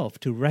yourself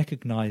to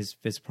recognize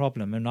this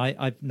problem? And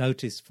I've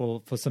noticed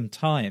for some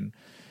time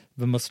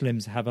the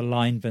Muslims have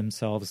aligned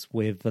themselves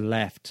with the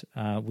left.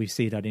 We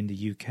see that in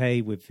the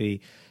UK with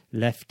the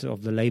left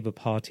of the Labour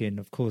Party, and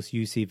of course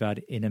you see that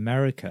in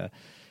America.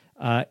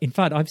 In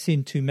fact, I've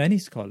seen too many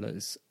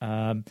scholars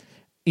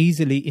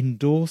easily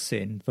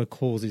endorsing the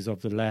causes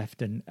of the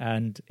left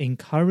and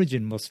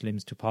encouraging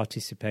Muslims to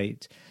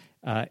participate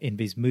in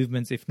these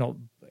movements, if not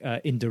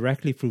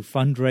indirectly through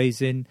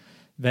fundraising,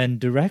 then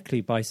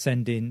directly by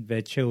sending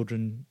their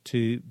children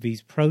to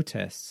these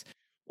protests.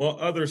 Well,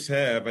 others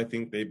have. I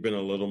think they've been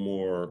a little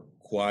more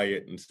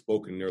quiet and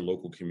spoken in their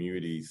local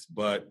communities.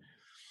 But,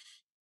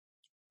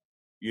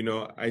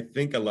 I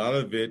think a lot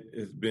of it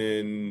has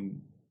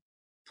been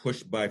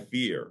pushed by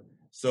fear.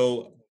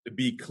 So to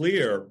be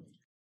clear,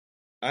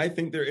 I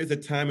think there is a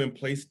time and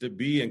place to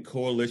be in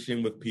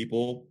coalition with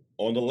people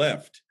on the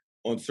left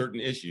on certain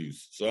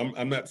issues. So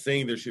I'm not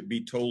saying there should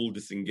be total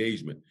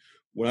disengagement.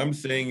 What I'm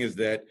saying is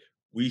that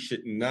we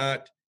should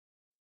not,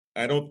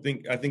 I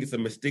think it's a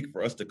mistake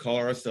for us to call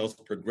ourselves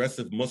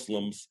progressive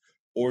Muslims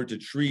or to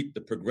treat the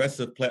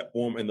progressive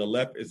platform and the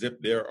left as if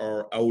they're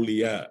our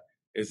awliya,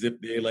 as if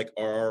they are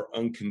our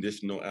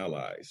unconditional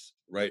allies,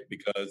 right?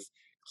 Because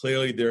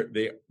clearly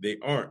they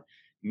aren't.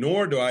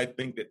 Nor do I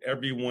think that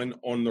everyone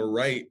on the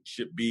right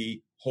should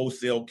be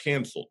wholesale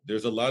canceled.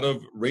 There's a lot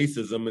of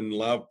racism and a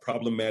lot of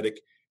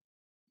problematic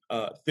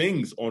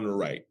things on the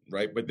right?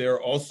 But there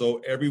are also,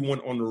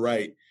 everyone on the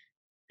right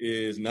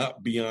is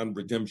not beyond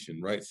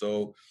redemption, right?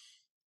 So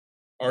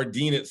our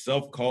deen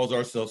itself calls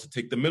ourselves to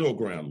take the middle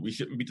ground. We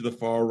shouldn't be to the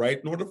far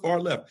right nor the far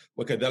left.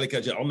 The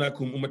Quran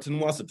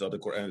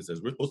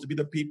says we're supposed to be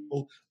the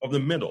people of the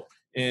middle.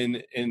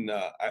 And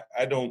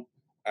I don't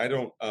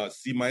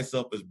see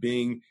myself as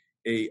being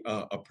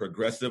a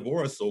progressive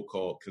or a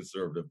so-called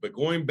conservative. But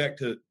going back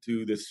to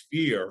this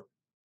fear,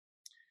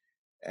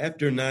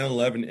 after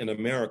 9/11 in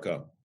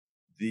America,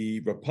 the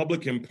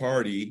Republican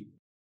Party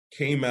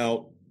came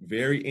out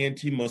very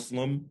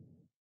anti-Muslim,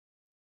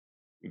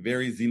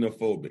 very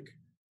xenophobic.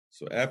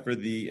 So after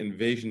the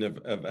invasion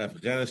of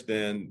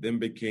Afghanistan, then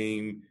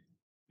became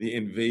the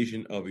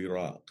invasion of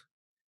Iraq.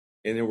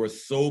 And there were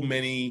so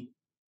many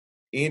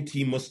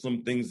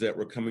anti-Muslim things that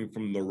were coming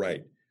from the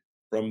right,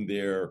 from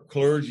their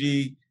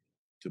clergy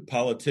to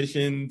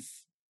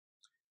politicians,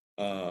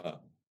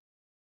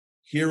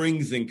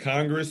 hearings in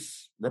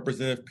Congress,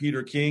 Representative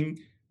Peter King,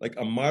 like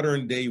a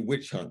modern day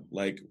witch hunt,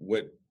 like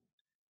what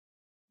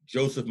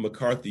Joseph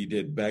McCarthy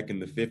did back in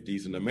the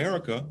 50s in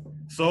America.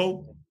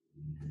 So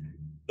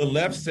the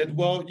left said,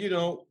 well,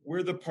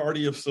 we're the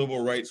party of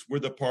civil rights. We're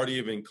the party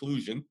of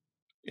inclusion.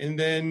 And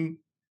then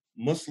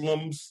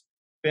Muslims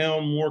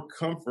found more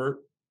comfort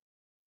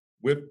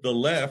with the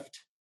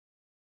left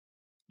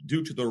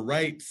due to the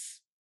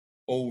right's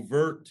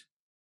overt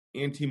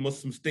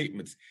anti-Muslim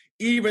statements,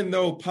 even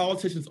though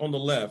politicians on the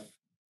left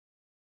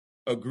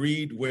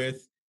agreed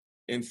with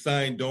and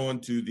signed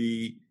on to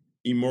the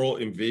immoral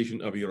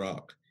invasion of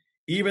Iraq.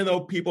 Even though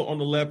people on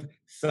the left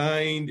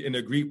signed and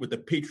agreed with the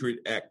Patriot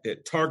Act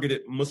that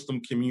targeted Muslim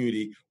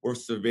community or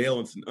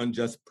surveillance and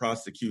unjust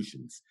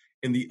prosecutions,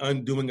 and the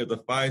undoing of the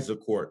FISA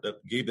court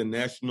that gave the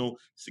National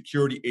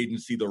Security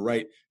Agency the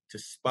right to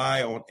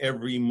spy on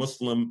every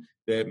Muslim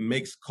that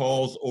makes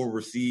calls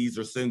overseas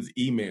or sends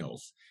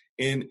emails.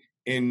 In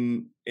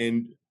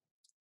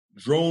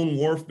drone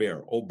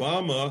warfare,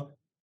 Obama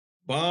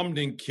bombed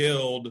and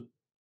killed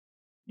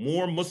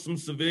more Muslim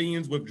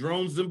civilians with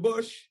drones than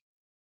Bush.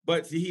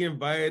 But see, he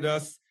invited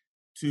us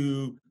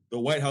to the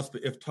White House for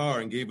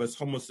iftar and gave us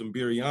hummus and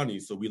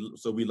biryani. So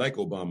we like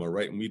Obama,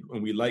 right? And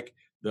we like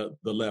the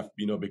left,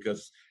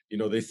 because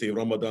they say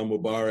Ramadan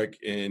Mubarak,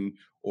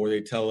 or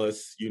they tell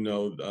us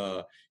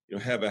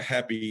have a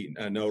happy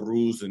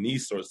Nowruz and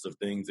these sorts of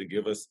things, and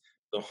give us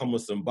the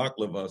hummus and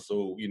baklava.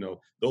 So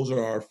those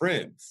are our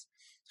friends,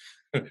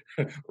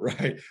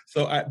 right?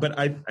 So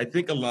I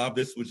think a lot of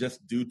this was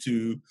just due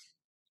to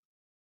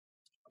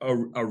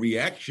a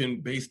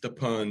reaction based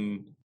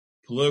upon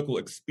political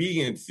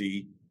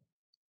expediency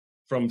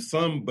from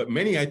some, but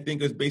many, I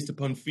think, is based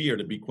upon fear,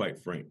 to be quite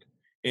frank,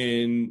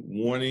 and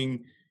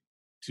wanting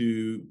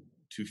to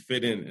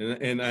fit in.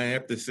 And I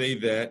have to say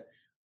that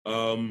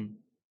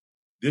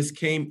this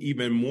came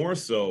even more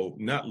so,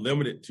 not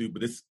limited to,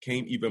 but this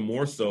came even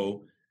more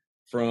so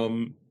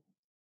from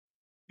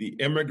the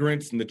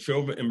immigrants and the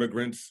children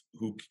immigrants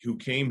who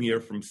came here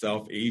from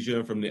South Asia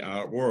and from the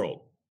Arab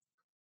world.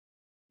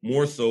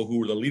 More so, who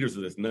were the leaders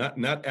of this,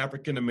 not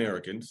African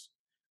Americans.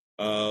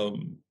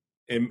 And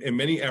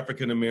many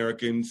African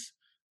Americans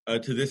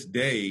to this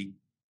day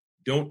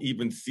don't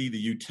even see the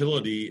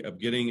utility of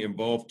getting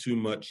involved too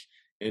much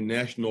in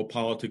national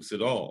politics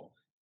at all.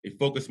 They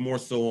focus more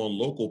so on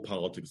local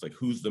politics, like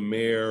who's the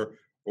mayor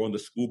or on the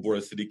school board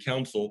or city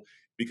council,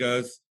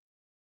 because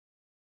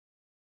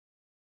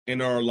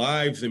in our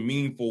lives in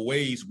meaningful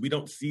ways, we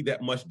don't see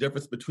that much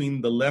difference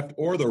between the left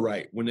or the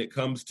right when it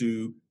comes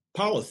to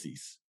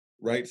policies,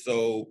 right?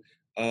 So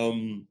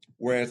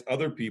whereas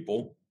other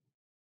people,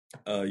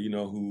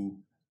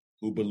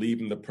 who believe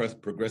in the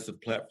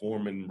progressive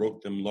platform and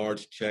wrote them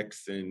large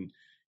checks, and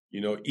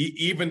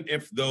even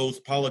if those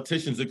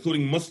politicians,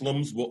 including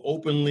Muslims, will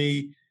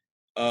openly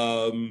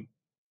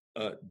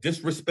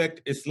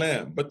disrespect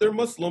Islam, but they're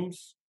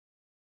Muslims,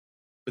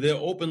 but they'll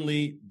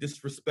openly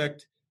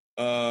disrespect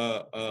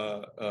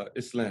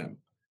Islam.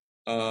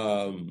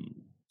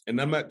 And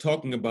I'm not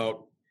talking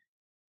about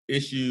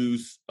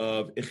issues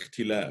of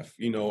ikhtilaf.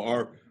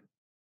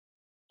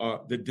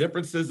 The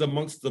differences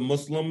amongst the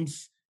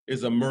Muslims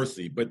is a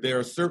mercy, but there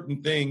are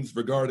certain things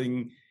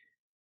regarding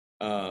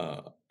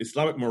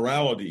Islamic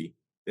morality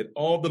that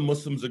all the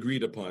Muslims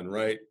agreed upon,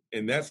 right?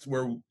 And that's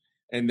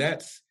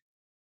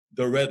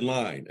the red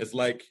line. It's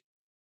like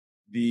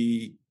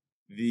the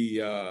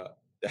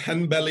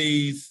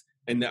Hanbalis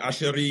and the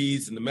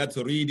Asharis and the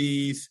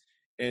Maturidis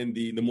and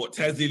the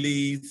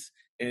Mu'tazilis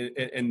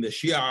and the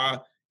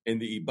Shia and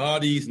the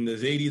Ibadis and the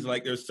Zaydis.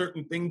 Like, there's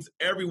certain things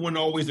everyone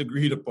always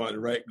agreed upon,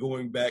 right?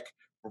 Going back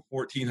for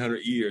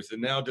 1,400 years.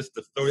 And now just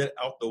to throw that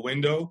out the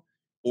window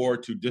or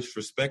to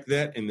disrespect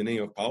that in the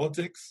name of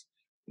politics,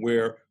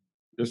 where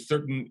there's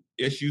certain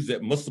issues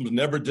that Muslims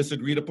never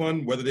disagreed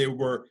upon, whether they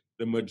were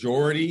the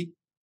majority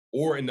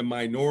or in the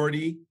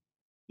minority,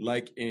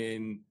 like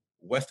in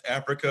West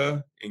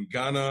Africa, in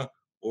Ghana,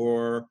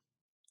 or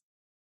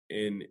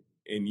in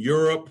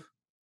Europe,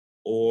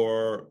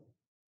 or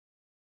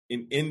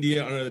in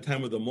India under the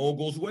time of the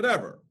Mughals,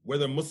 whatever,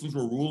 whether Muslims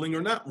were ruling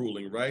or not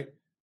ruling, right?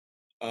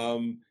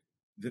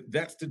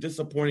 That's the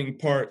disappointing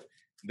part,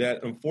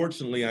 that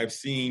unfortunately I've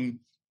seen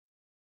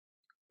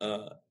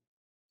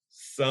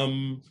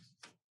some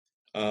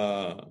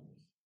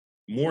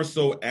more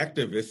so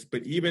activists,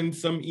 but even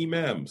some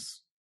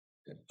imams,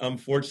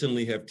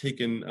 unfortunately, have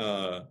taken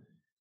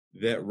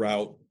that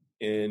route.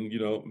 And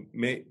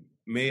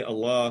may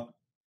Allah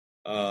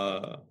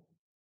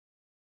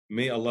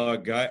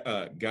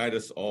guide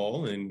us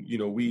all. And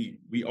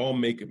we all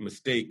make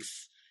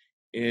mistakes.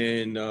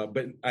 And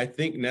but I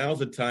think now's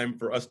the time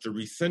for us to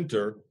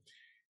recenter,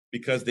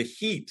 because the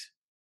heat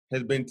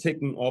has been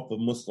taken off of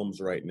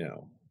Muslims right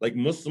now. Like,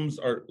 Muslims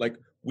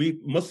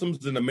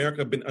in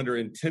America have been under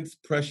intense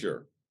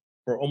pressure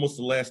for almost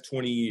the last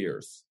 20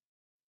 years.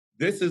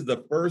 This is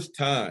the first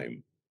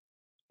time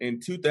in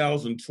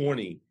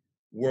 2020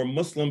 where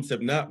Muslims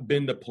have not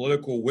been the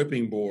political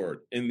whipping board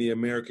in the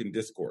American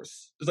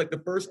discourse. It's like the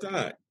first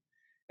time.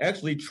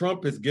 Actually,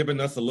 Trump has given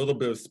us a little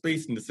bit of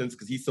space in the sense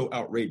because he's so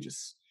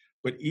outrageous.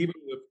 But even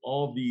with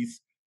all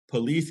these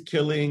police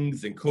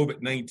killings and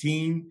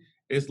COVID-19,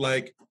 it's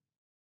like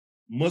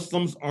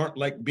Muslims aren't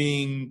like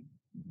being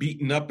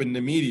beaten up in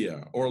the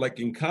media or like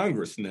in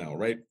Congress now,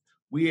 right?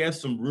 We have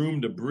some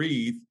room to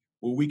breathe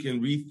where we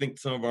can rethink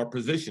some of our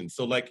positions.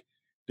 So like,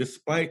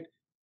 despite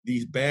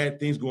these bad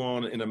things going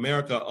on in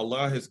America,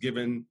 Allah has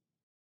given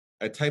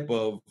a type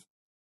of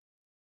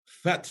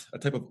a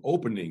type of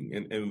opening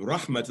and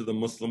rahmah to the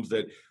Muslims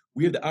that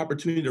we have the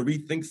opportunity to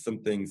rethink some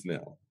things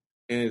now.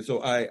 And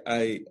so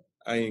I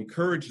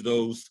encourage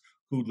those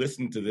who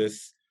listen to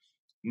this,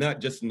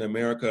 not just in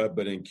America,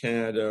 but in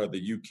Canada,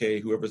 the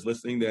UK, whoever's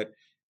listening, that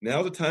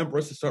now's the time for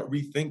us to start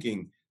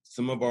rethinking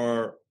some of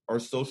our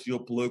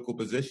socio-political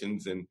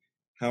positions and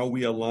how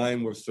we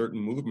align with certain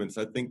movements.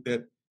 I think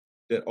that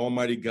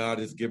Almighty God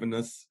has given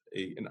us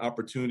an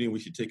opportunity and we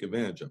should take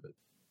advantage of it.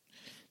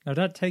 Now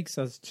that takes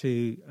us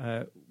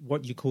to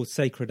what you call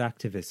sacred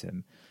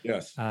activism.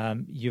 Yes.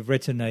 You've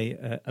written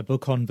a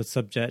book on the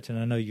subject, and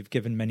I know you've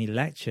given many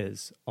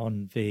lectures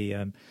on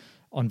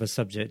the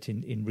subject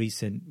in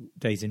recent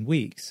days and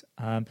weeks.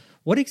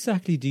 What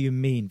exactly do you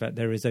mean that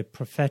there is a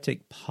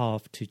prophetic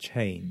path to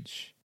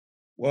change?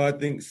 Well, I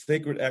think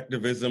sacred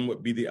activism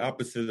would be the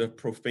opposite of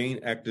profane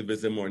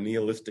activism or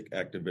nihilistic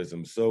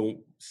activism.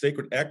 So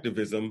sacred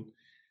activism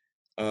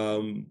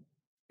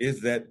is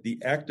that the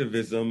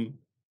activism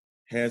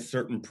has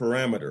certain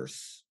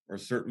parameters or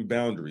certain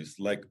boundaries.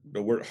 Like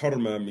the word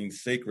harma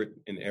means sacred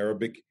in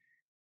Arabic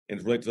and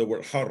it's related to the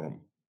word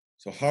haram.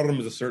 So haram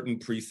is a certain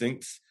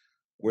precincts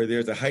where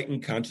there's a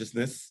heightened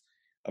consciousness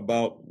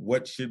about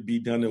what should be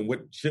done and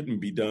what shouldn't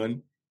be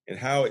done and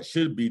how it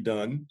should be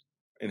done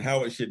and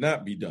how it should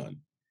not be done.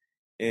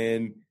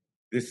 And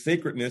this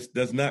sacredness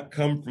does not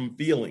come from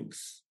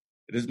feelings.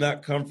 It does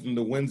not come from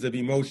the winds of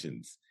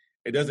emotions.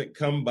 It doesn't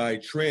come by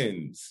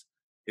trends.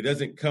 It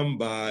doesn't come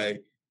by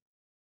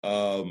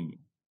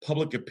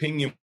public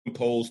opinion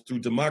polls through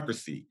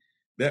democracy.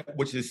 That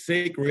which is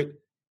sacred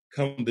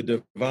comes from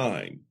the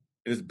divine.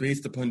 It is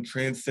based upon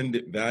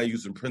transcendent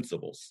values and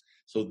principles.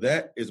 So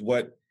that is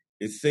what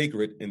is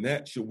sacred, and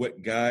that should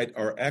what guide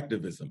our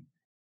activism.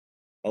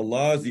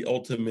 Allah is the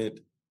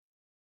ultimate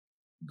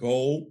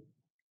goal.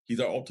 He's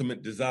our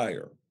ultimate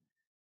desire.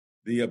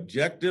 The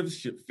objectives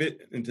should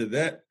fit into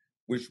that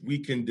which we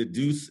can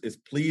deduce is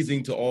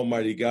pleasing to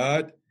Almighty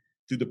God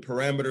through the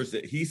parameters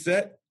that He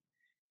set.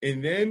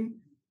 And then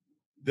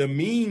the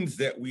means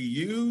that we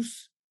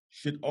use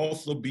should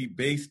also be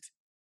based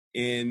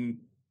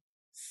in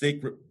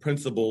sacred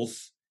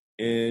principles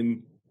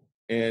and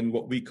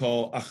what we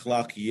call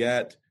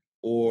akhlaqiyat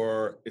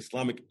or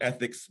Islamic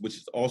ethics, which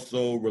is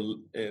also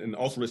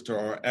relates to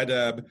our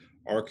adab,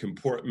 our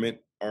comportment,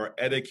 our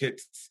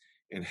etiquettes,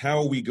 and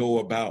how we go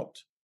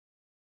about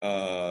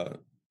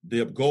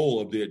the goal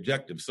of the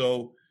objective.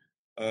 So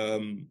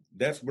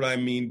that's what I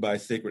mean by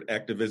sacred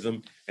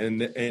activism,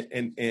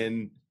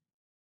 and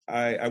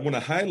I want to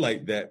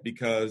highlight that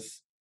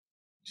because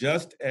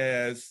just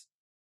as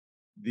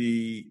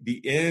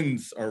the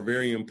ends are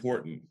very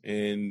important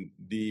and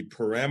the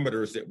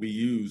parameters that we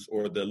use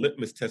or the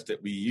litmus test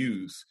that we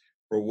use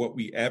for what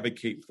we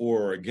advocate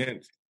for or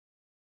against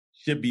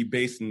should be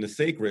based in the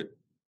sacred,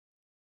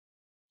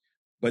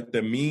 but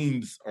the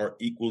means are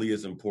equally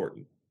as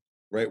important,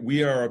 right?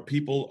 We are a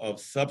people of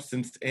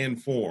substance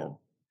and form,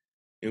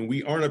 and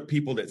we aren't a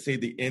people that say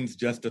the ends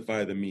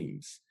justify the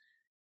means.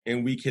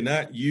 And we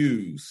cannot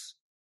use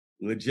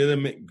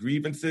legitimate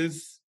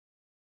grievances,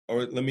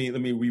 or let me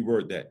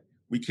reword that.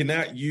 We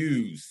cannot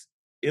use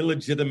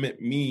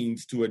illegitimate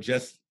means to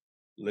address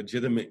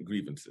legitimate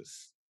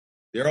grievances.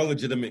 There are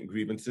legitimate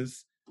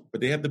grievances,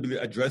 but they have to be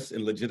addressed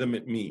in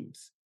legitimate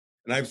means.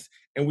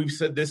 And we've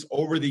said this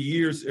over the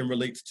years in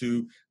relates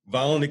to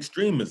violent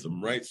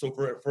extremism, right? So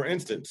for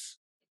instance,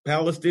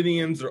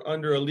 Palestinians are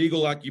under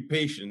illegal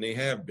occupation. They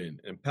have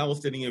been, and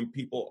Palestinian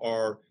people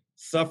are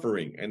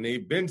suffering, and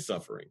they've been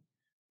suffering,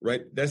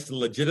 right? That's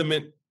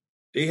legitimate.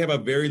 They have a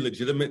very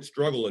legitimate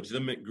struggle,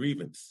 legitimate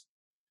grievance.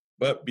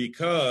 But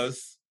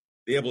because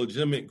they have a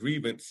legitimate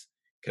grievance,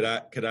 could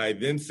I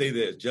then say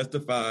that it's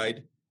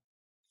justified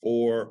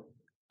for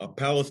a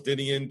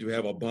Palestinian to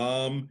have a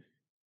bomb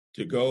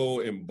to go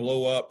and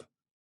blow up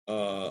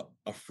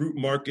a fruit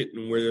market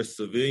and where there's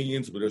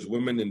civilians, where there's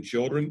women and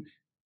children?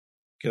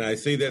 Can I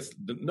say that's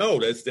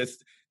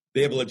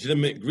they have a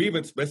legitimate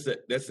grievance, but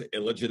that's a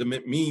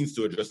legitimate means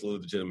to address a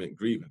legitimate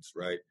grievance,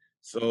 right?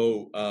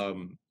 So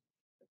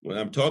when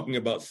I'm talking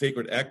about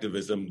sacred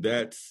activism,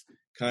 that's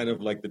kind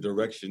of like the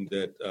direction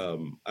that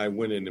I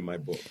went in my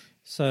book.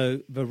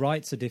 So the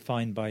rights are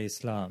defined by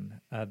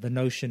Islam. The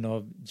notion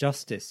of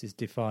justice is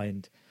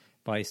defined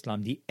by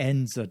Islam. The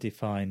ends are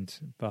defined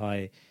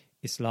by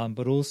Islam,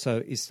 but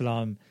also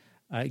Islam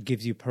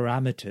gives you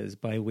parameters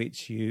by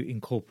which you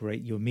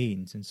incorporate your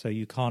means, and so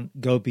you can't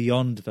go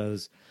beyond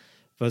those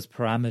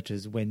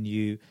parameters when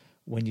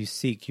you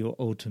seek your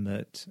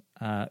ultimate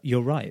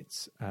your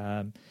rights.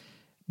 And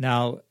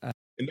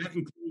that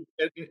includes,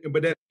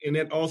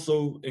 that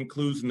also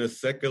includes in the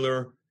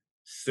secular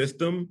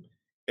system,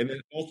 and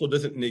it also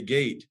doesn't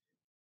negate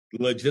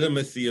the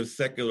legitimacy of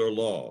secular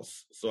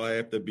laws. So I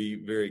have to be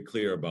very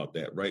clear about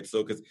that, right?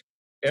 So because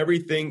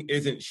everything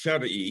isn't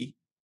shari'i,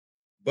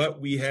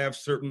 but we have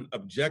certain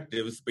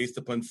objectives based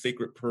upon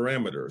sacred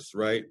parameters,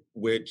 right?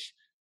 Which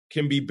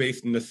can be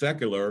based in the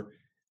secular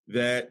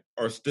that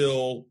are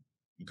still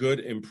good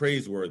and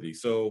praiseworthy.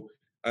 So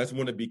I just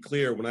want to be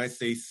clear, when I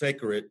say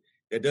sacred,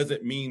 that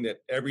doesn't mean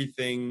that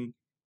everything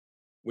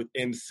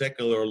within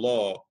secular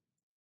law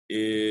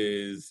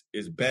is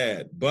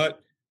bad,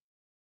 but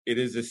it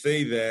is to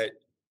say that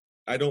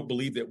I don't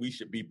believe that we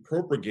should be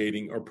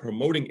propagating or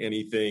promoting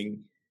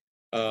anything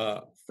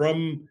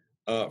from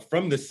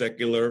the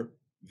secular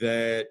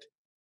that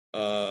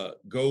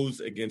goes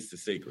against the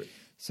sacred.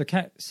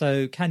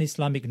 So can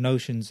Islamic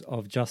notions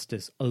of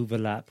justice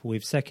overlap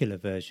with secular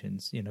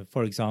versions? You know,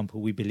 for example,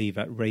 we believe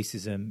that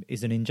racism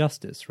is an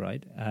injustice,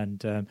 right?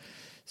 And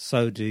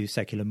so do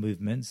secular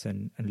movements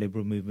and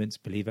liberal movements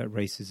believe that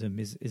racism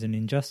is an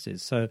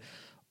injustice. So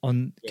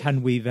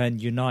can we then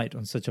unite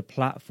on such a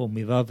platform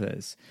with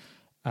others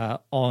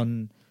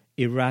on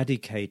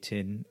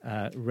eradicating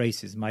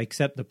racism? I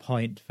accept the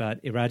point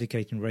that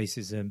eradicating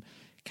racism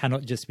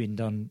cannot just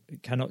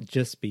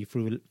be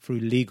through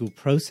legal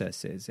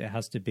processes. It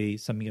has to be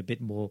something a bit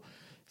more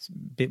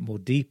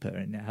deeper,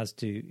 and it has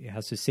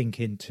to sink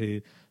into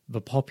the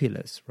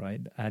populace,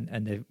 right,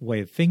 and their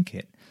way of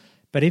thinking.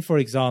 But if, for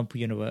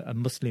example, a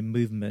Muslim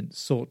movement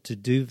sought to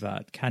do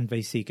that, can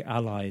they seek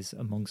allies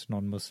amongst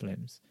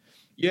non-Muslims?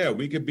 Yeah,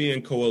 we could be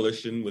in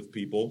coalition with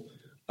people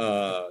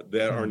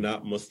that are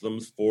not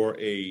Muslims for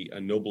a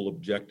noble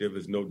objective.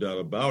 There's no doubt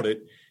about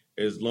it,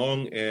 as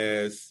long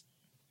as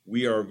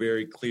we are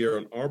very clear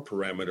on our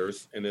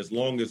parameters, and as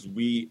long as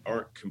we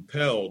aren't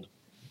compelled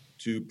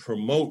to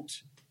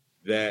promote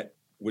that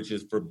which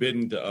is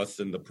forbidden to us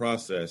in the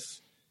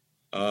process.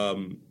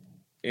 And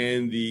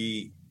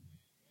the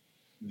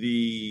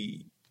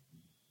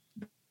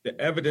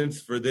evidence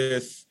for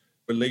this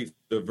relates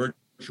to the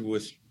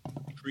virtuous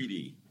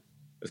treaty.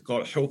 It's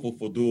called Hawful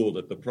Fudul,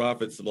 that the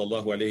Prophet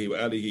sallallahu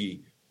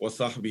alaihi wa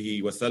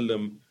sahbihi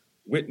wasallam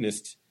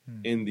witnessed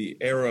in the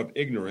era of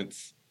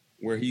ignorance,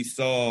 where he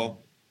saw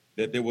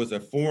that there was a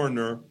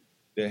foreigner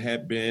that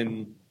had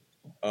been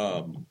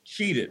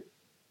cheated.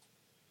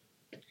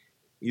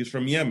 He's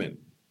from Yemen.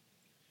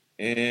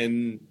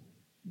 And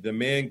the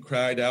man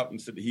cried out and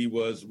said he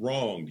was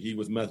wronged. He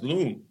was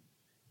mazloom.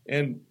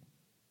 And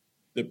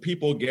the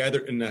people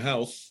gathered in the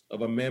house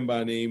of a man by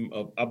the name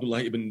of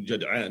Abdullah ibn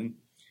Jad'an,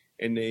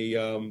 and they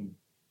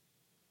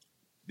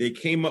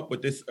came up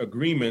with this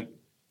agreement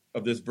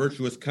of this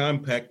virtuous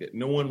compact that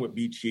no one would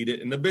be cheated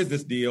in the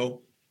business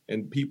deal,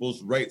 and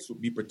people's rights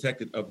would be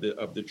protected of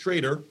the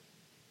trader,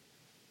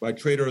 by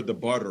trader the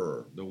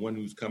barterer, the one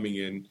who's coming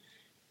in.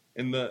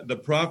 And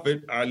the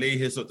Prophet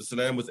alayhi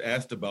salam was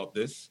asked about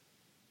this,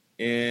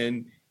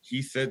 and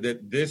he said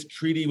that this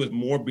treaty was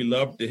more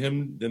beloved to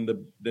him than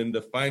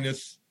the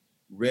finest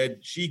red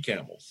she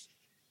camels.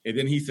 And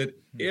then he said,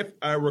 if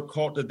I were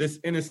called to this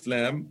in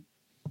Islam,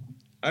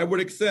 I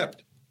would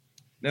accept.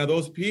 Now,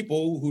 those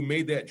people who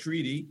made that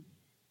treaty,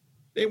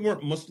 they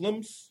weren't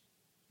Muslims.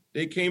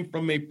 They came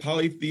from a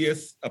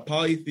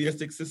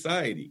polytheistic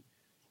society,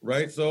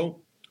 right?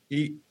 So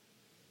the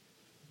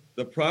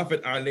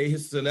Prophet alayhi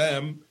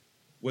salam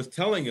was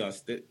telling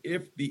us that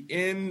if the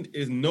end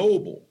is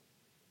noble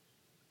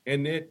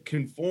and it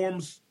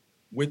conforms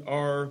with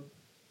our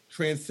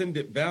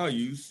transcendent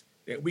values,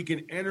 that we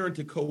can enter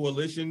into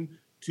coalition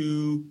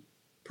to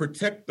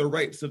protect the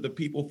rights of the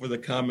people for the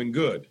common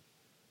good,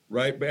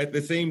 right? But at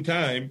the same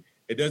time,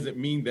 it doesn't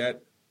mean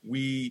that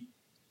we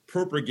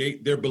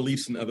propagate their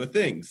beliefs in other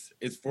things.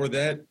 It's for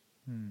that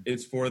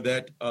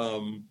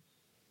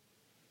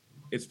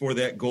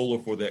goal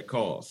or for that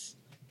cause.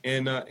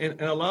 And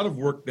a lot of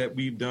work that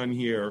we've done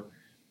here,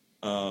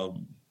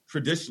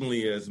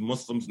 traditionally as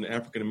Muslims in the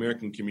African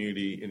American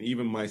community, and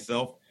even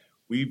myself,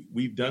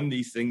 we've done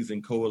these things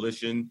in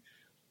coalition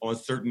on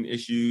certain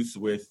issues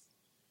with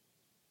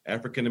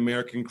African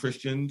American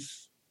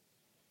Christians,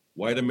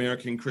 white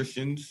American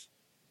Christians,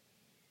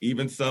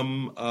 even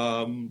some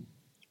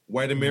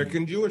white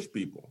American Jewish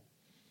people.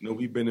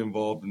 We've been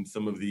involved in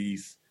some of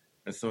these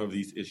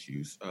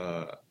issues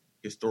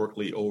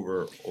historically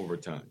over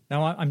time.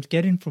 Now, I'm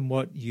getting from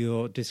what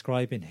you're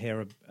describing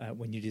here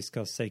when you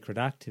discuss sacred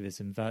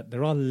activism that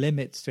there are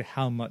limits to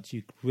how much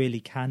you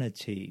really can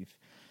achieve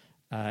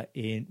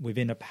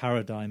within a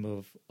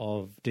paradigm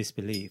of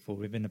disbelief, or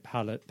within a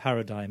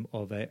paradigm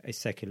of a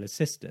secular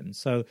system.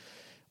 So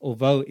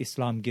although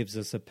Islam gives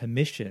us a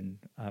permission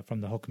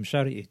from the Hukm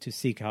Shari'i to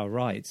seek our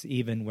rights,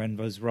 even when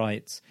those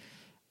rights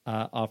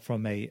are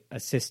from a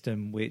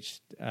system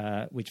which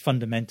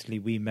fundamentally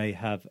we may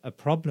have a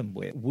problem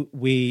with,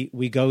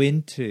 we go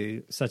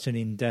into such an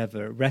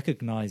endeavor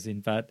recognizing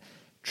that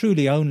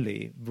truly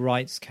only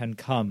rights can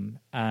come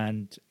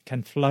and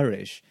can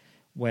flourish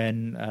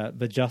when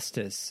the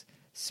justice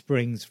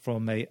springs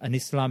from an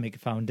Islamic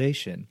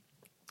foundation.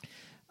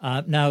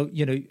 Now,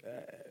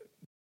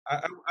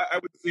 I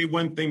would say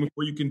one thing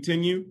before you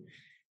continue.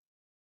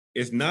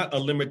 It's not a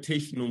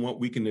limitation on what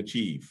we can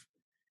achieve.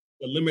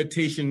 A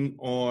limitation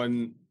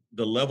on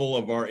the level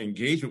of our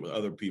engagement with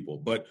other people.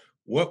 But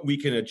what we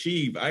can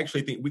achieve, I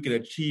actually think we can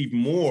achieve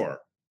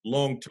more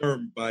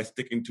long-term by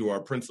sticking to our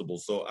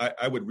principles. So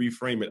I would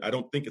reframe it. I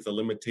don't think it's a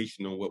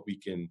limitation on what we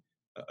can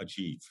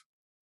achieve.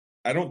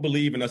 I don't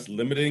believe in us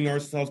limiting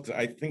ourselves, because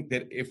I think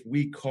that if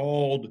we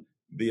called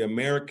the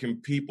American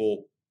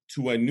people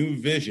to a new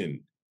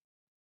vision,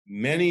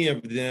 many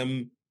of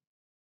them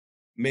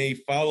may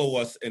follow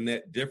us in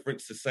that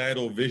different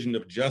societal vision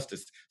of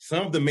justice.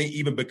 Some of them may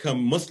even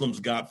become Muslims,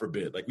 God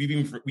forbid. Like we've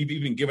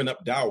even given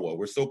up dawah.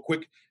 We're so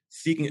quick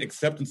seeking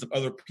acceptance of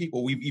other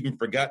people, we've even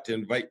forgot to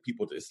invite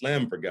people to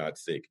Islam, for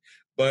God's sake.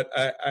 But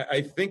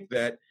I think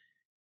that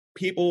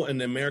people in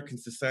the American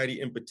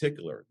society in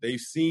particular, they've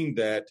seen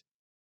that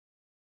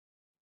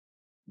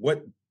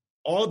what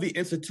all the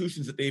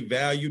institutions that they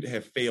valued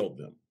have failed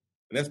them.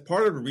 And that's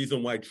part of the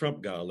reason why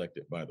Trump got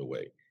elected, by the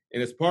way.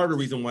 And it's part of the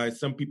reason why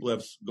some people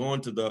have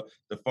gone to the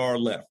far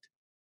left.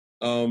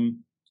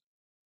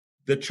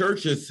 The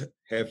churches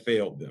have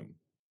failed them.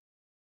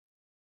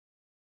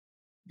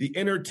 The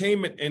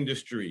entertainment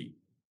industry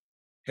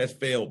has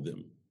failed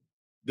them.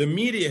 The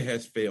media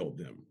has failed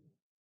them.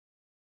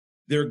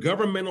 Their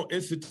governmental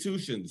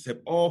institutions have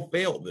all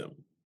failed them.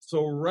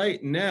 So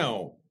right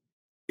now,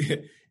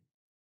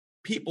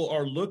 people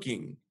are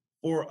looking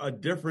for a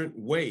different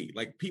way.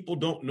 Like people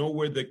don't know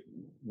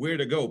where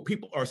to go.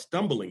 People are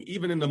stumbling.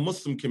 Even in the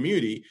Muslim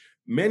community,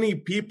 many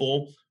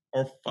people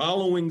are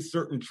following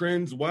certain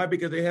trends. Why?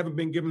 Because they haven't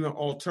been given an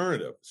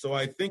alternative. So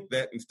I think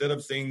that instead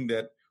of saying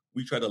that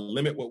we try to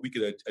limit what we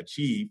could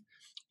achieve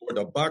or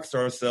to box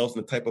ourselves in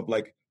a type of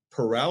like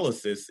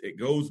paralysis, it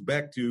goes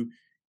back to,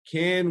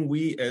 can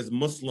we as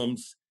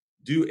Muslims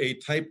do a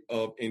type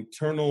of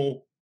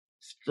internal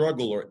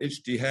struggle or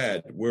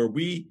ijtihad where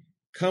we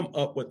come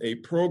up with a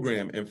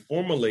program and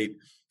formulate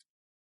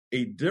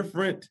a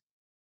different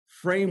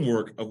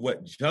framework of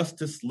what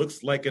justice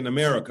looks like in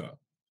America,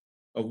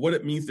 of what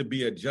it means to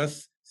be a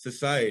just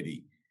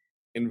society,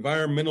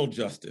 environmental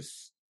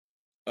justice,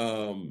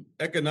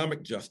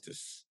 economic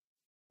justice,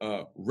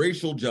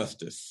 racial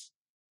justice,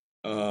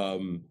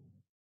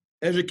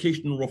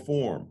 educational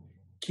reform.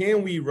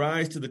 Can we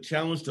rise to the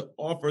challenge to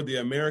offer the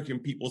American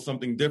people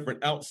something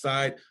different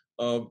outside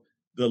of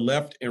the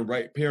left and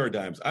right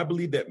paradigms? I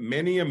believe that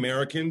many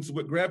Americans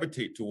would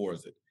gravitate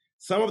towards it.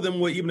 Some of them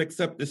would even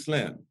accept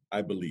Islam,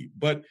 I believe,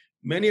 but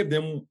many of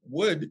them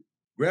would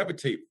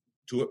gravitate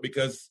to it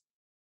because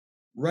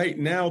right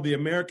now the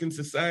American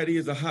society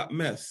is a hot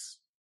mess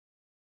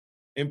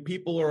and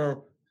people are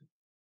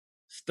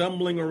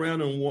stumbling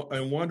around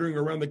and wandering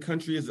around the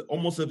country as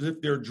almost as if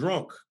they're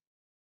drunk,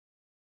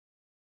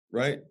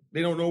 right?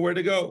 They don't know where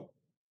to go.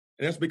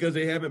 And that's because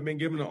they haven't been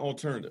given an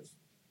alternative.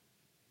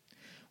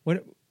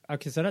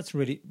 Okay, so that's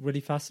really, really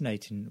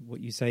fascinating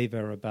what you say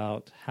there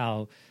about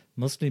how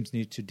Muslims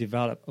need to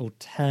develop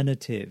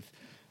alternative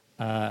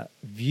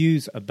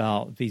views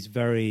about these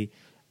very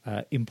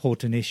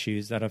important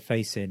issues that are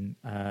facing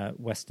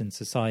Western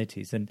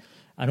societies, and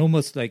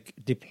almost like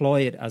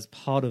deploy it as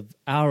part of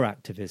our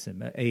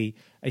activism, a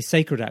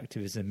sacred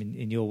activism,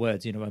 in your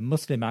words, a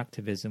Muslim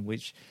activism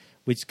which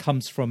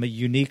comes from a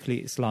uniquely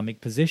Islamic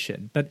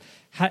position. But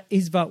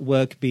is that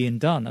work being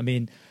done? I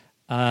mean,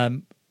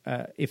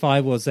 if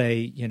I was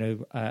a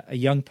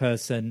young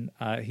person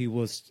who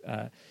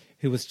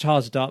was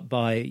charged up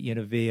by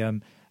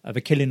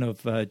the killing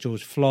of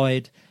George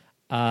Floyd,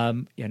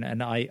 and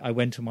I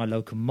went to my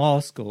local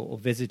mosque or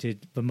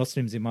visited the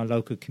Muslims in my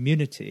local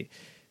community,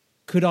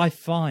 could I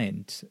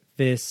find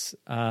this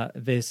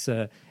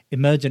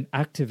emergent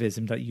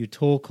activism that you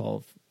talk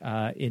of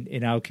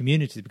in our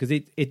communities? Because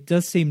it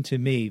does seem to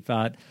me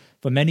that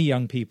for many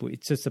young people,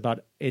 it's just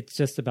about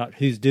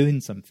who's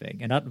doing something.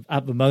 And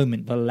at the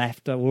moment, the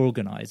left are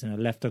organized and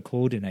the left are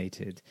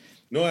coordinated.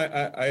 No,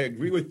 I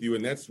agree with you.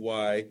 And that's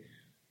why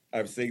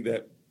I'm saying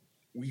that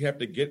we have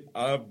to get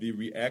out of the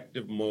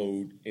reactive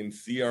mode and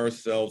see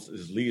ourselves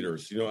as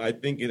leaders. I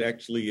think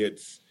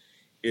it's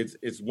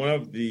one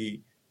of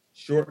the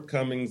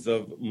shortcomings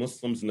of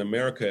Muslims in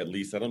America, at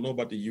least. I don't know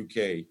about the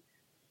UK.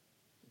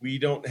 We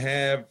don't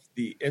have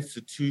the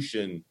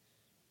institution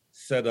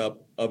set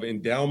up of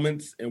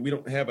endowments, and we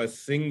don't have a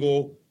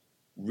single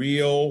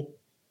real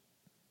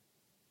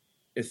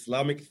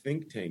Islamic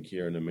think tank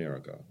here in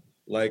America.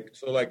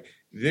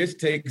 This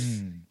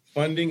takes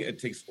funding, it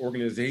takes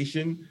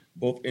organization,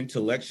 both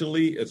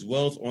intellectually as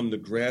well as on the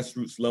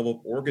grassroots level of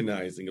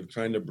organizing, of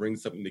trying to bring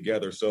something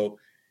together. So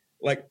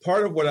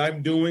part of what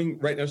I'm doing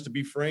right now, is, to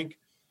be frank,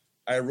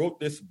 I wrote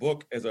this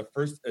book as a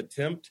first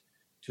attempt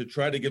to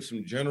try to give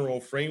some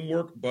general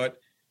framework, but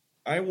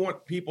I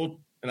want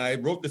people, and I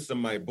wrote this in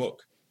my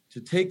book, to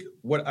take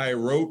what I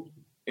wrote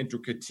and to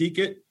critique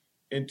it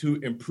and to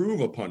improve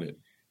upon it.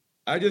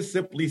 I just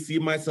simply see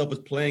myself as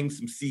planting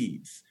some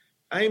seeds.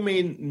 I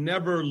may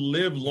never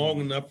live long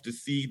enough to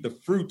see the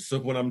fruits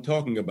of what I'm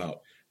talking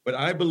about, but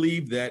I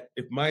believe that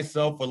if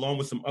myself, along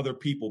with some other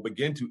people,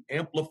 begin to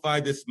amplify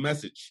this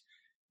message,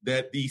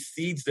 that these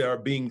seeds that are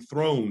being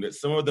thrown, that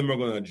some of them are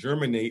going to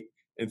germinate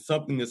in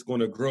something that's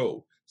going to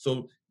grow.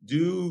 So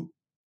do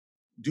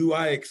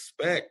I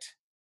expect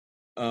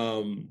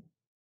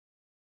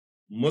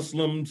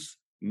Muslims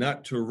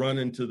not to run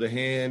into the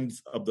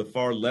hands of the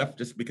far left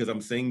just because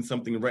I'm saying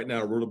something right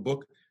now. I wrote a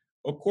book.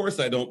 Of course,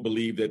 I don't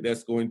believe that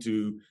that's going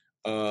to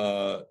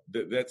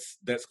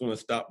that's going to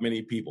stop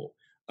many people.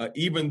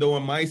 Even though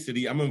in my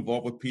city, I'm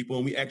involved with people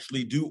and we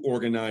actually do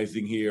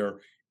organizing here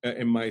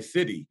in my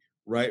city,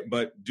 right?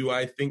 But do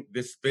I think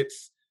this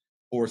fits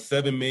for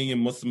 7 million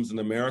Muslims in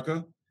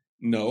America?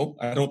 No,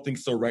 I don't think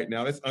so right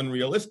now. That's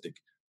unrealistic,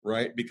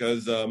 right?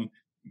 Because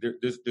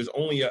there's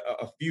only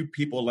a few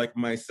people like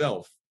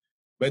myself,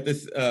 but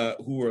this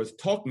who are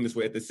talking this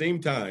way. At the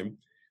same time,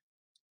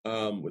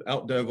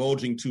 without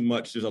divulging too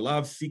much, there's a lot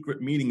of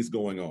secret meetings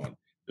going on.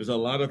 There's a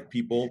lot of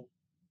people,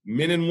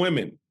 men and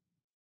women.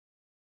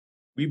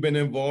 We've been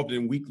involved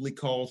in weekly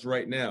calls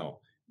right now.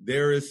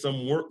 There is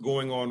some work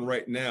going on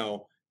right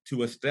now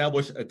to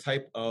establish a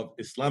type of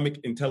Islamic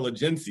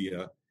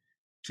intelligentsia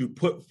to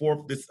put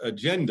forth this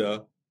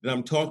agenda that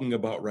I'm talking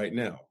about right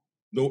now.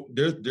 Though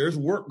there's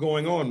work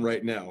going on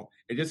right now.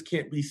 It just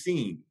can't be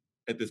seen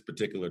at this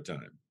particular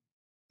time.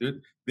 There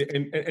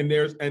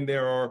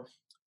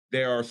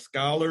are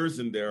scholars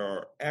and there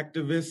are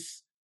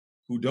activists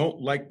who don't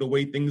like the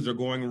way things are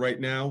going right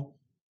now,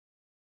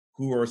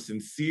 who are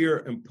sincere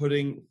in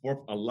putting forth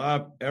a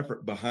lot of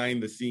effort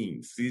behind the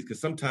scenes. See,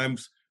 because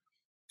sometimes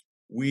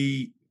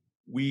we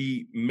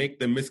make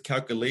the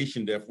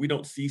miscalculation that if we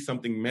don't see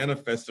something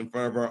manifest in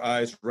front of our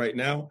eyes right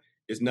now,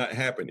 it's not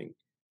happening.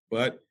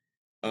 But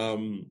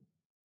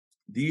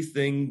these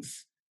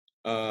things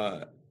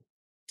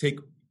take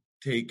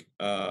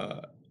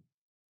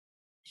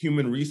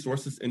human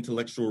resources,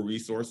 intellectual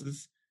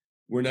resources.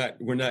 We're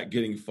not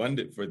getting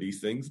funded for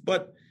these things,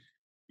 but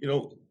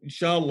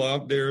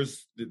inshallah,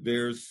 there's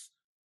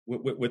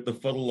with the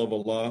fadl of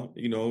Allah,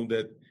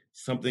 that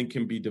something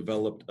can be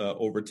developed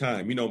over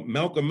time.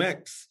 Malcolm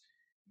X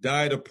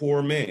died a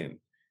poor man,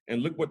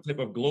 and look what type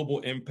of global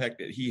impact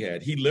that he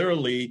had. He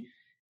literally,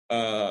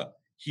 when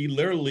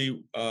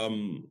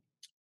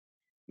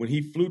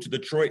he flew to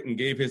Detroit and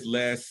gave his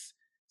last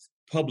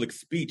public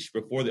speech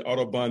before the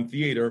Audubon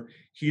Theater,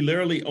 he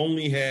literally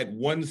only had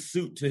one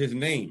suit to his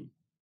name.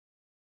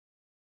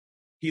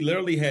 He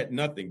literally had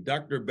nothing.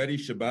 Dr. Betty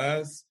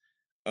Shabazz,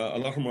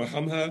 Allahumma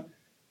hamha,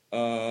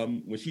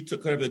 when she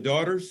took care of the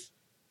daughters,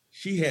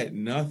 she had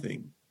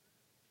nothing.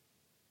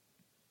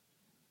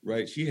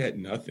 Right? She had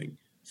nothing.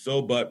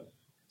 So, but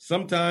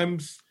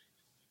sometimes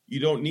you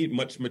don't need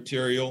much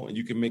material and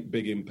you can make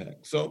big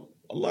impact. So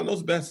Allah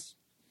knows best.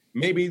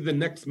 Maybe the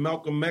next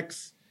Malcolm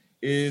X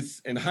is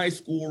in high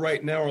school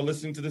right now or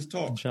listening to this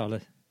talk.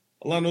 Inshallah.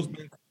 Allah knows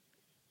best.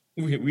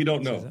 We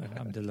don't know.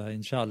 Alhamdulillah,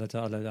 inshallah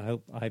ta'ala.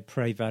 I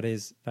pray that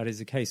is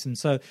the case. And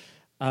so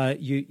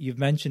you've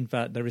mentioned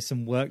that there is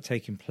some work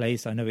taking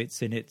place. I know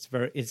it's in its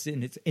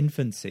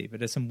infancy, but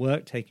there's some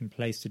work taking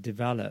place to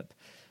develop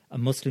a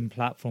Muslim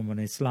platform, an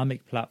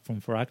Islamic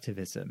platform for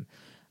activism.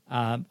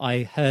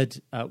 I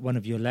heard one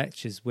of your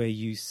lectures where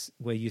you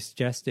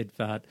suggested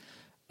that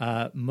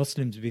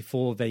Muslims,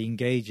 before they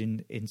engage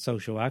in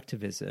social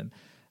activism,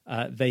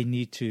 they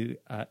need to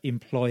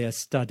employ a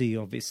study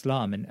of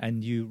Islam.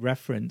 And you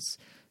reference,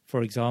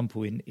 for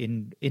example,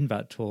 in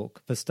that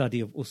talk, the study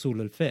of usul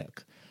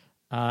al-fiqh.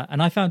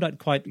 And I found that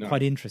quite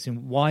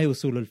interesting. Why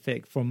usul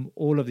al-fiqh from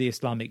all of the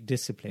Islamic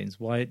disciplines?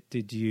 Why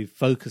did you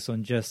focus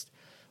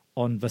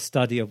on the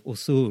study of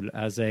usul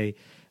as a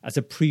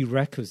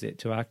prerequisite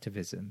to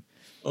activism?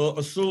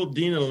 Usul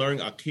din and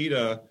learning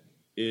Aqidah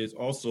is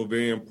also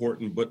very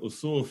important, but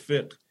usul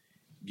al-fiqh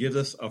gives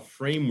us a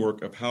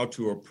framework of how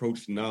to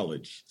approach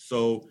knowledge.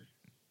 So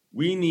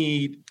we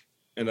need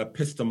an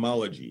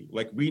epistemology,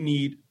 like we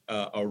need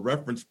a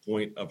reference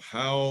point of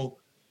how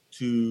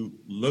to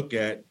look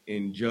at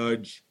and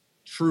judge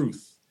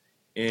truth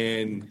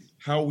and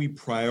how we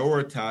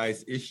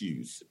prioritize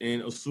issues.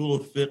 And usul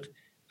al-fiqh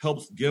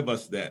helps give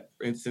us that.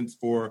 For instance,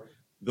 for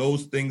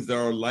those things that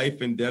are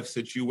life and death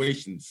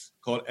situations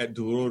called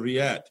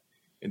ad-dururiyat.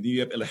 And then you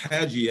have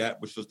al-hajiyat,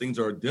 which those things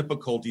are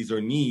difficulties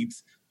or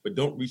needs, but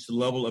don't reach the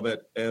level of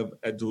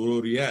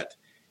ad-dururiyat.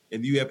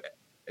 And you have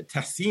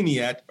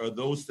tahsiniyat, or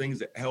those things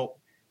that help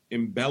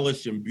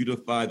embellish and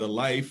beautify the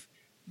life,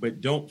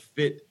 but don't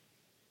fit,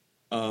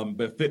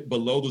 but fit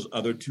below those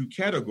other two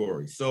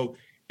categories. So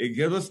it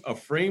gives us a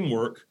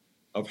framework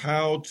of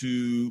how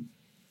to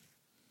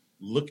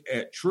look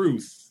at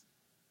truth,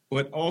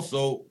 but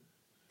also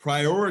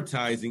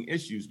prioritizing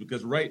issues.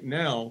 Because right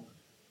now,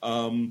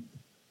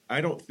 I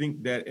don't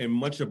think that in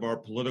much of our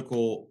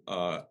political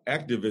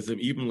activism,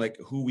 even like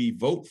who we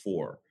vote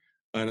for,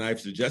 and I've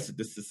suggested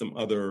this to some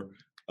other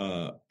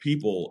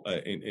people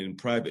in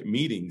private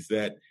meetings,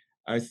 that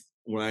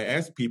when I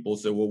ask people,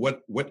 say, well,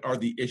 what are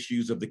the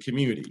issues of the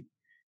community?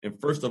 And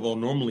first of all,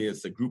 normally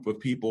it's a group of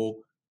people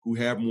who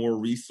have more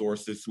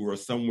resources, who are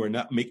somewhere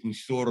not making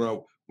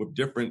shura with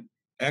different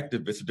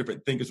activists or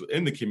different thinkers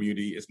within the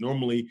community. It's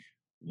normally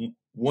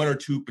one or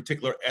two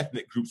particular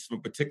ethnic groups from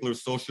a particular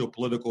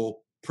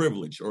social-political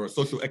privilege or a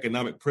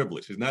social-economic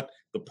privilege. It's not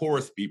the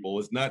poorest people.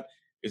 It's not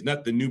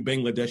the new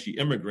Bangladeshi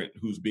immigrant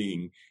who's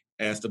being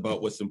asked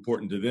about what's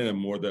important to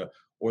them, or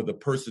the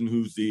person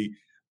who's the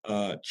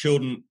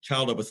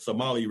child of a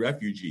Somali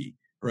refugee,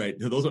 right?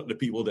 Those aren't the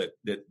people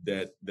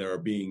that are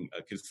being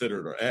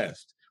considered or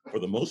asked for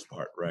the most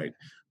part, right?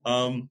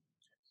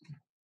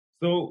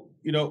 So,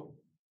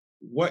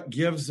 what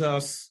gives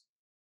us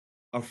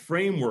a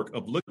framework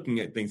of looking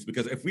at things?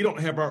 Because if we don't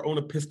have our own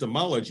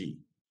epistemology,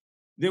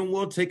 then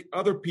we'll take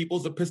other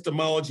people's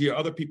epistemology or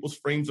other people's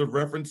frames of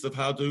reference of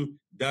how to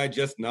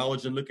digest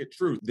knowledge and look at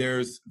truth.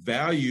 There's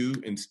value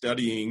in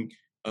studying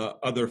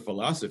other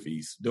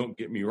philosophies, don't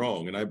get me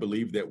wrong. And I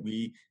believe that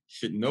we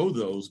should know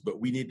those, but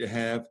we need to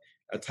have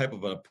a type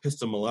of an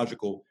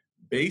epistemological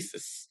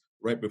basis,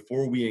 right,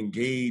 before we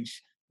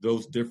engage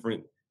those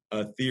different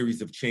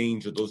theories of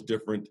change or those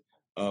different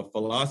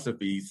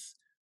philosophies,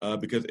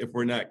 because if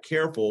we're not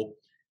careful,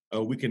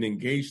 we can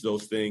engage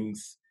those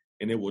things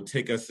and it will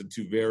take us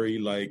into very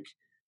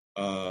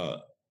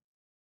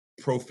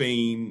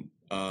profane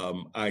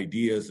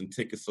ideas and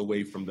take us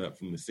away from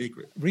the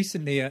secret.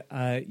 Recently,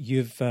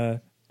 you've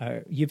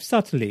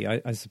subtly,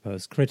 I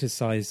suppose,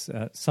 criticized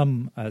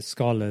some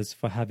scholars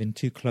for having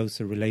too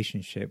close a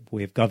relationship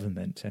with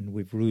government and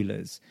with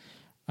rulers,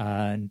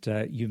 and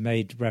you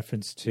made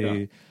reference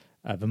to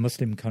the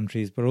Muslim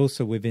countries, but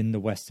also within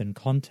the Western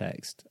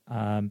context.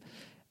 And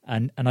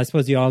I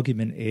suppose the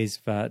argument is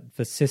that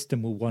the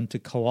system will want to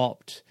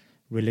co-opt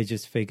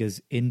religious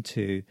figures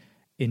into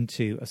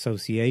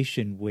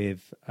association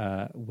with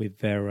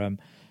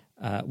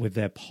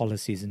their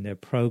policies and their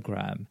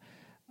program.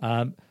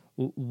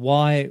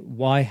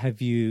 Why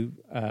have you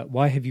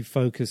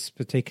focused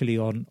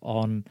particularly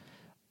on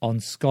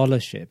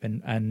scholarship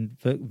and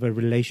the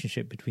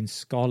relationship between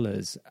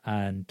scholars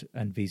and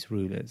these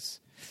rulers?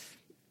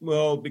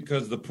 Well,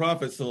 because the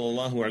Prophet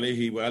sallallahu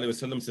alaihi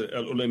wasallam said,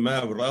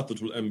 "Al-ulama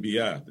warathatul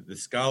anbiya," that the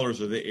scholars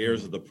are the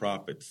heirs of the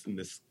prophets, and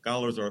the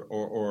scholars are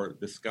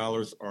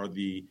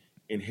the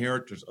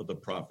inheritors of the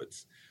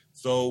prophets.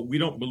 So we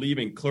don't believe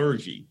in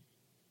clergy,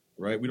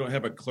 right? We don't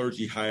have a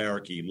clergy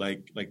hierarchy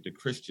like the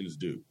Christians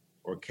do,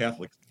 or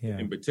Catholics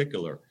in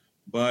particular.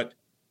 But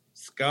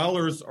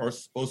scholars are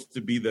supposed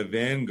to be the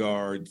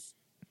vanguards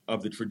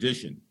of the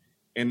tradition,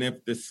 and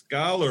if the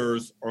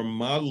scholars are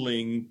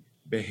modeling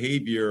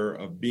behavior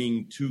of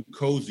being too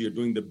cozy or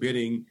doing the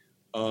bidding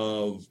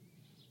of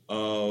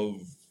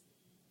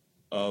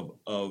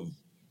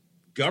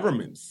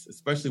governments,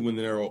 especially when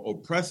they're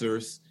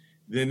oppressors,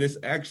 then this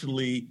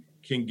actually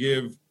can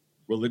give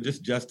religious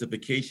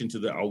justification to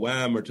the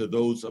awam or to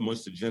those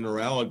amongst the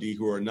generality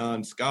who are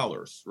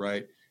non-scholars,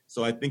 right?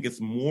 So I think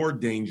it's more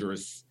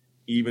dangerous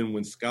even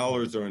when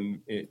scholars are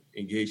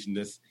engaged in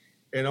this.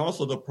 And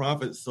also the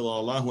Prophet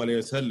sallallahu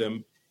alaihi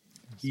wasallam,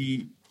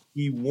 he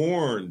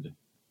warned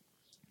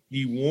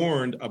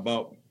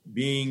about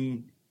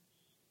being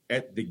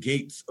at the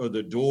gates or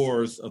the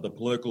doors of the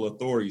political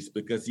authorities,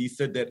 because he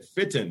said that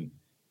fitan,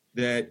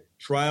 that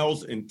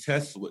trials and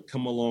tests would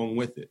come along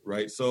with it,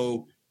 right?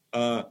 So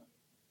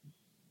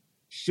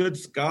should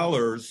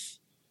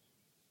scholars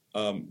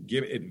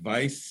give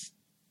advice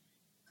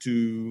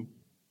to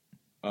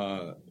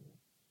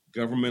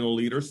governmental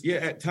leaders? Yeah,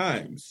 at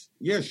times.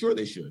 Yeah, sure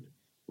they should,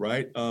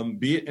 right?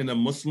 Be it in a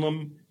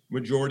Muslim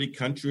majority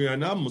country or a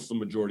non-Muslim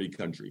majority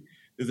country.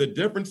 There's a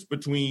difference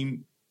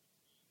between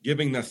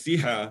giving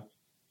nasiha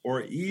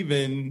or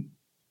even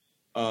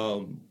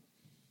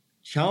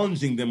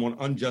challenging them on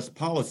unjust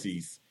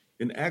policies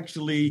and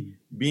actually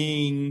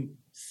being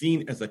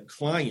seen as a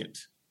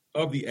client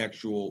of the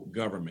actual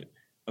government,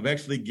 of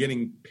actually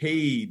getting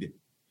paid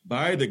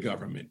by the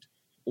government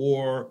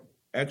or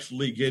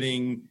actually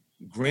getting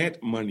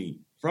grant money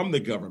from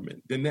the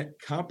government. Then that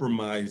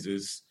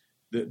compromises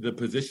the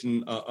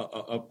position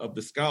of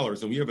the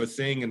scholars. And we have a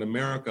saying in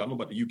America, I don't know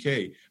about the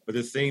UK, but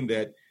it's saying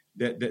that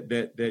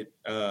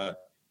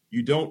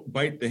you don't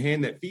bite the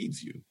hand that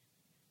feeds you.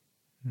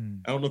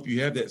 I don't know if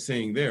you have that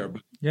saying there,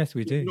 but yes,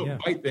 we do. You don't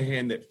bite the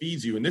hand that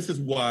feeds you. And this is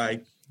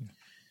why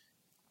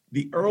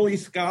the early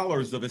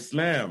scholars of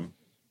Islam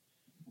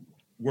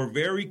were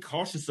very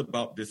cautious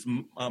about this,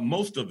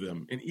 most of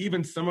them. And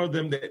even some of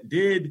them that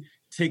did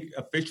take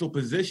official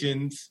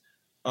positions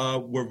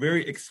were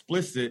very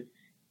explicit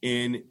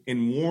in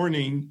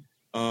warning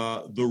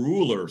the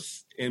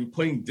rulers and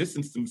putting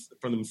distance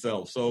from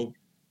themselves. So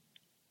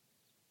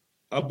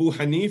Abu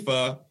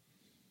Hanifa,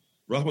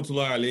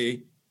 rahmatullahi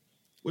alayhi,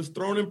 was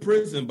thrown in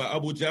prison by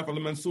Abu Ja'far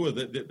al-Mansur,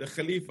 the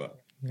Khalifa.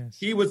 Yes.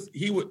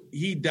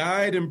 He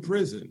died in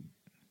prison.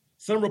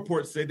 Some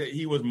reports say that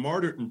he was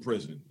martyred in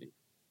prison,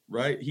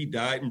 right? He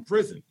died in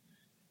prison.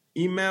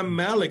 Imam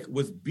Malik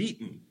was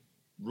beaten,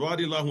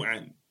 radiyallahu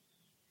an.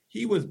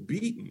 He was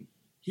beaten.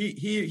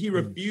 He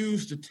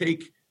refused to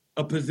take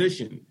a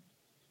position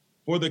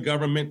for the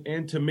government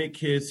and to make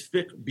his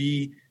fiqh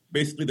be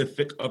basically the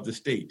fiqh of the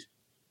state.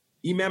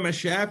 Imam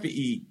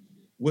Shafi'i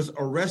was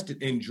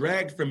arrested and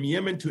dragged from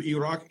Yemen to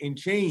Iraq in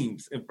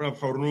chains in front of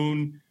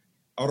Harun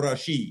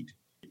al-Rashid.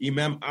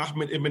 Imam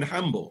Ahmad ibn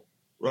Hanbal,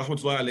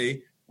 rahmatullahi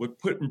alayhi, was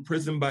put in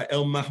prison by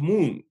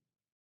El-Mahmoun,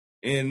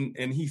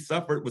 and he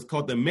suffered what's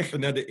called the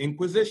Mihna, the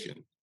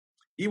Inquisition.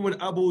 Even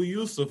when Abu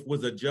Yusuf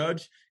was a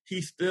judge,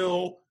 he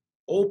still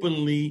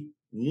openly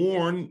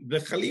warn the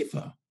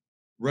Khalifa,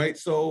 right?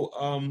 So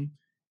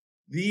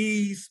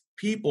these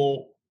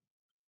people,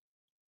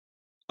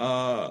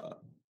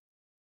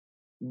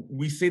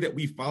 we say that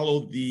we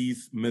follow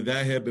these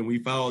madhahib and we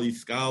follow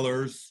these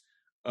scholars,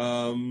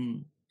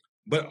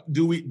 but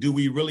do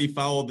we really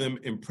follow them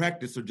in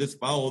practice or just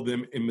follow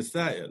them in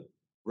masail,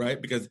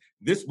 right? Because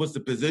this was the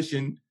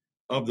position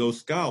of those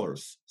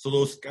scholars. So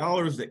those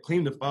scholars that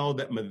claim to follow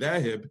that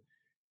madhahib,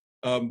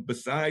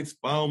 besides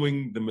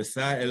following the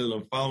masail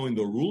and following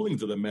the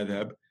rulings of the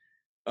madhab,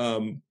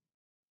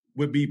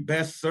 would be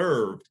best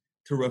served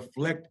to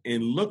reflect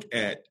and look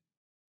at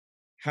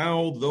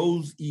how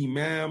those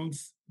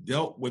imams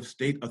dealt with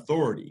state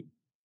authority.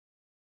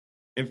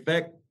 In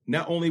fact,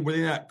 not only were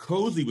they not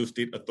cozy with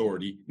state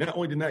authority, not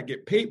only did not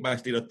get paid by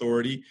state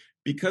authority,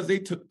 because they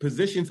took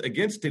positions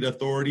against state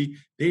authority,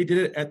 they did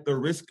it at the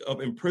risk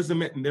of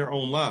imprisonment in their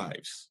own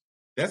lives.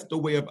 That's the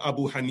way of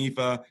Abu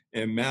Hanifa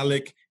and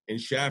Malik and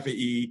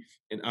Shafi'i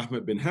and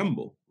Ahmed bin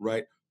Hanbal,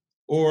 right?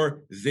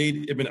 Or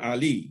Zayd ibn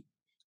Ali,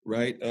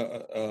 right?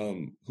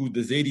 Who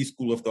the Zaydi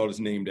school of thought is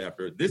named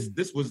after.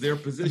 This was their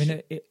position.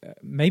 I mean,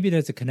 maybe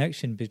there's a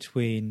connection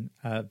between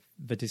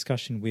the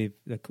discussion with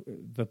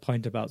the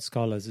point about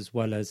scholars as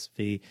well as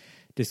the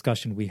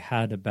discussion we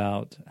had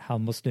about how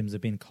Muslims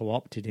have been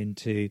co-opted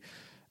into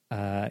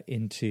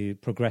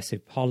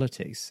progressive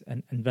politics,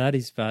 and that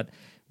is that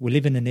we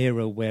live in an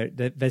era where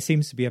there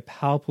seems to be a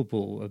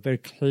palpable, a very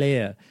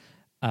clear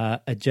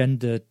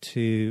agenda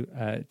to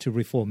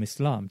reform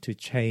Islam, to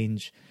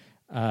change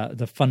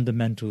the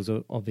fundamentals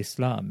of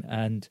Islam,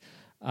 and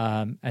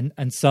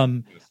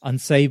some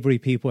unsavory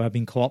people have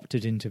been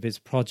co-opted into this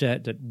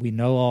project that we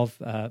know of,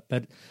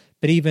 but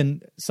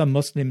even some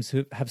Muslims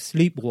who have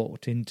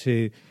sleepwalked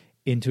into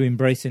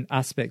embracing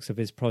aspects of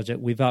this project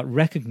without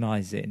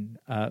recognizing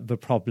the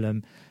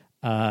problem,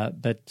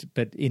 but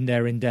in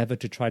their endeavor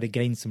to try to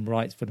gain some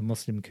rights for the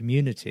Muslim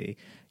community.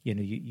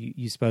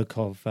 You spoke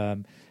of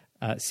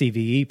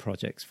CVE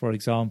projects, for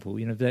example.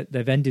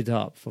 They've ended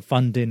up, for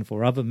funding,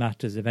 for other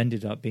matters, they've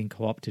ended up being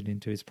co-opted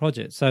into his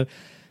project. So,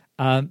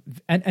 and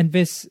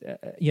this,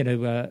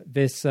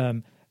 this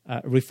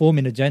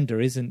reforming agenda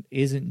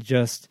isn't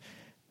just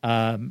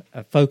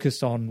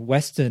focused on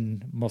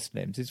Western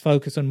Muslims. It's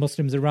focused on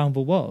Muslims around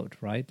the world,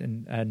 right?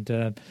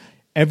 And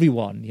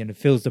everyone,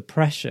 feels the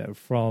pressure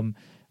from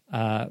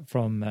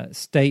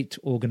state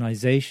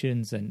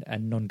organizations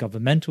and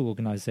non-governmental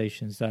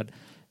organizations that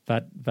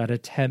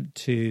attempt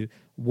to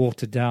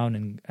water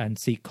down and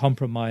seek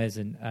compromise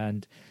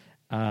and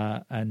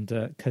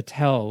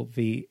curtail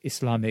the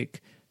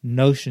Islamic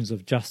notions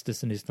of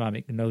justice and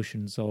Islamic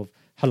notions of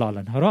halal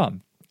and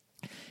haram.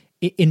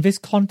 In this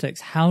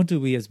context, how do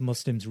we as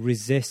Muslims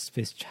resist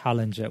this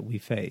challenge that we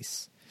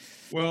face?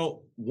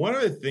 Well, one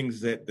of the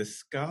things that the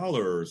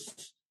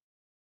scholars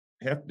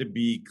have to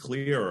be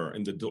clear,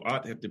 and the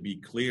du'at have to be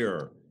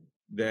clear,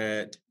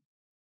 that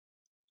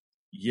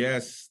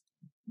yes,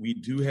 we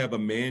do have a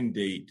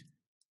mandate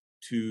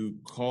to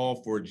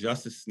call for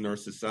justice in our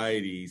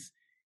societies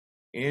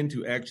and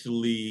to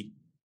actually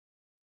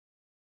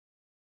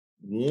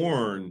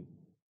warn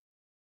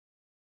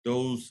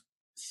those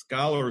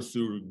scholars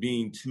who are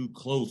being too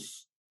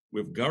close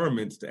with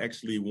governments, to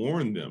actually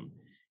warn them.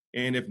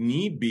 And if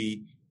need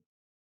be,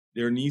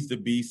 there needs to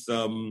be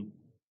some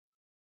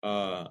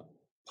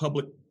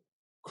public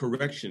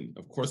correction,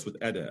 of course, with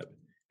adab.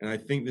 And I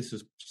think this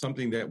is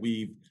something that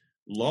we've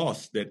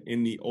lost, that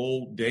in the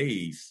old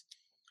days,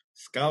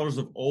 scholars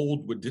of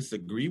old would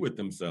disagree with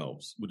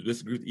themselves, would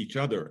disagree with each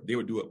other. They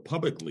would do it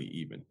publicly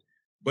even,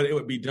 but it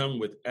would be done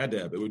with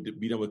adab. It would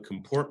be done with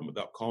comportment,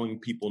 without calling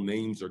people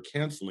names or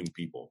canceling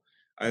people.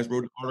 I just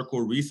wrote an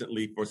article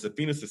recently for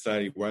Safina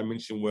Society where I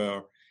mentioned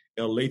where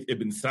Al-Layth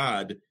ibn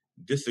Sa'd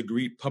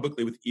disagreed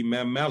publicly with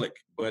Imam Malik,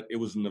 but it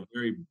was in a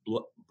very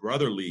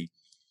brotherly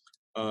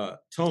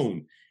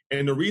tone.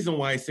 And the reason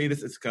why I say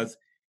this is because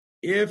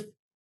if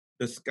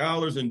the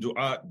scholars in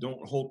Du'at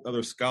don't hold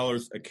other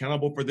scholars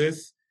accountable for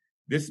this,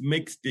 this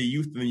makes the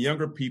youth and the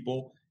younger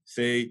people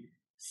say,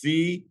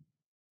 see,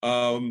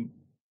 the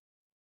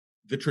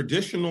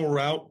traditional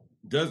route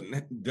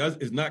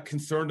is not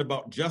concerned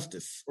about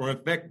justice, or in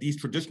fact, these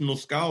traditional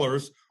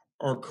scholars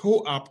are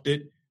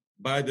co-opted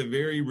by the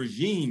very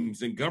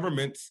regimes and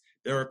governments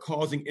that are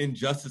causing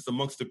injustice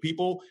amongst the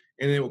people,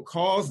 and it will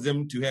cause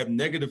them to have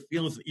negative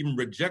feelings and even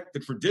reject the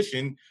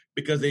tradition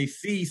because they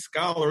see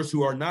scholars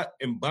who are not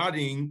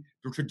embodying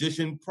the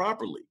tradition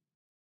properly,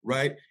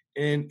 right?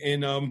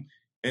 And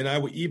I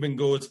would even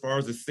go as far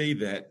as to say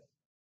that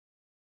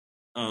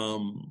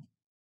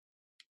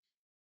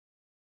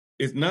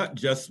it's not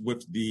just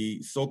with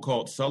the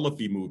so-called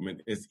Salafi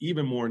movement. It's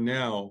even more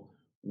now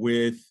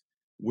with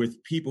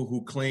people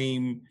who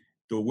claim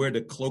to wear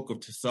the cloak of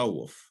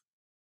tasawwuf.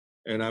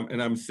 And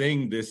I'm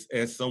saying this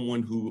as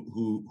someone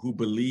who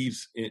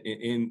believes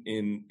in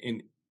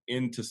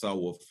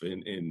tasawwuf,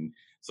 and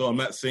so I'm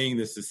not saying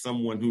this as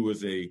someone who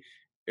is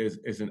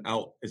an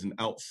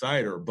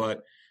outsider,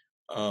 but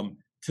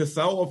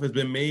tasawwuf has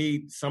been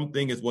made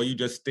something as well. You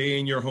just stay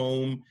in your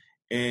home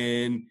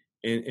and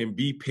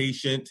be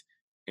patient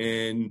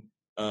and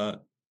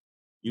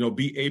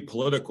be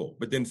apolitical.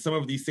 But then some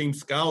of these same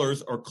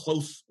scholars are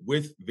close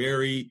with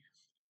very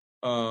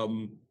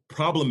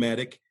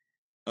problematic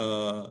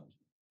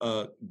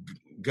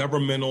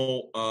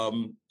governmental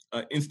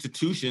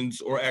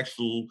institutions or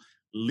actual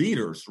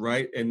leaders,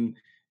 right? And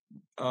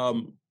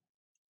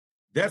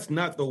that's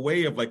not the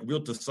way of like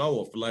real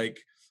tasawwuf.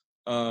 Like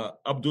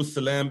Abdul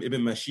Salam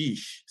ibn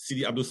Mashish,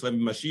 Sidi Abdul Salam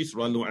ibn Mashish,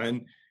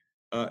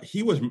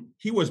 he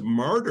was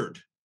murdered.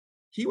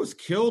 He was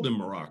killed in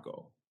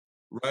Morocco,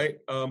 right?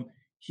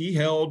 He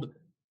held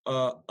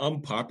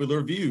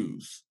unpopular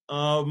views.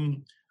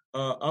 Abu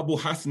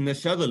Hassan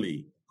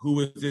Nashadali, who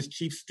was his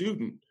chief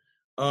student,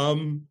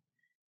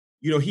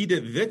 he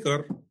did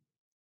dhikr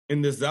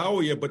in the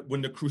Zawiya, but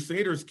when the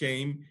Crusaders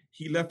came,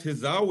 he left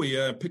his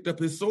Zawiya and picked up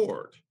his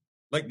sword.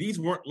 Like these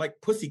weren't like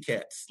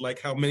pussycats,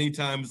 like how many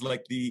times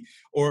like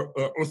or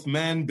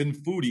Uthman bin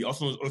Fudi,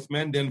 also known as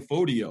Uthman bin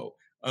Fodio,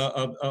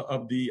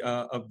 of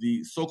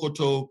the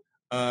Sokoto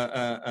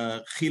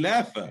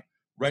Khilafa,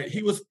 right?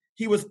 He was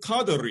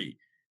Qadari.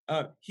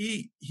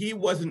 He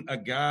wasn't a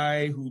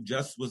guy who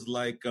just was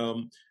like,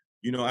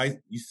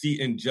 you see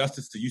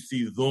injustice, so you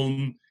see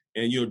dhulm,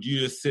 and you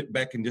just sit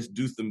back and just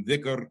do some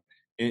dhikr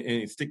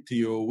and stick to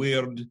your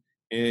weird.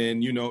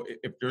 And,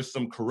 if there's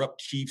some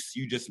corrupt chiefs,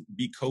 you just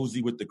be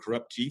cozy with the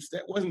corrupt chiefs.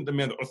 That wasn't the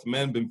man,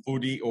 Uthman bin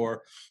Fudi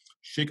or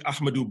Sheikh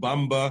Ahmadou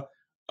Bamba.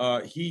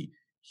 He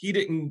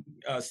didn't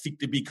seek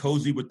to be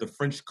cozy with the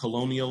French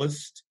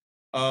colonialist.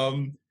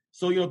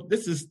 So,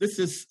 this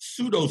is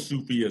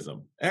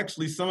pseudo-Sufism.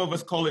 Actually, some of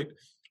us call it,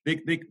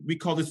 we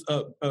call this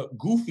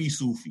goofy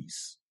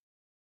Sufis,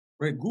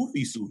 right?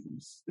 Goofy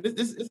Sufis.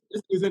 This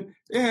isn't,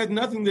 it has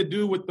nothing to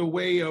do with the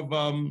way of,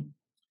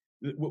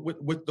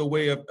 with the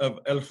way of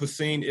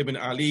Al-Hussein ibn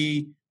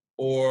Ali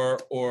or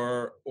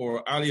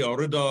Ali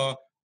al-Rida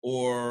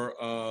or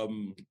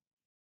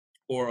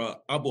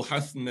Abu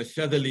Hassan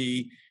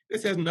al-Shadhali.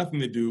 This has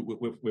nothing to do with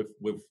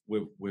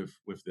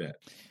that.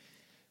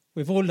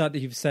 With all that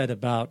you've said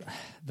about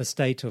the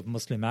state of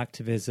Muslim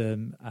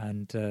activism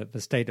and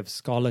the state of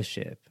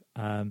scholarship,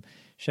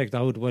 Sheikh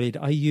Dawud, Walid,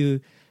 are you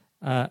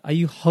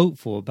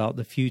hopeful about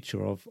the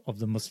future of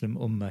the Muslim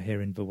Ummah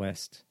here in the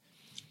West?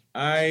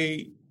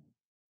 I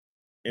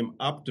am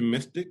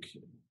optimistic.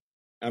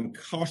 I'm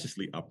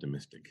cautiously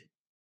optimistic.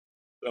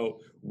 So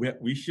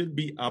we should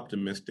be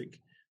optimistic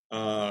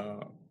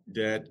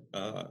that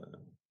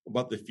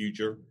about the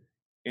future.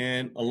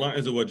 And Allah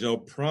Azza wa Jal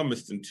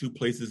promised in two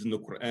places in the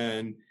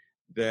Quran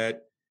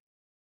that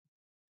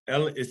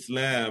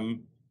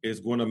Islam is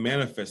going to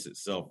manifest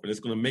itself and it's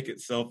going to make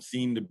itself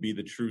seem to be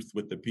the truth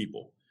with the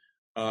people.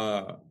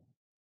 The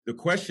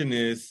question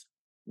is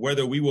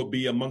whether we will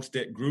be amongst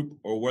that group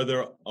or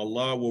whether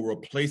Allah will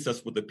replace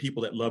us with the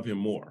people that love him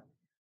more.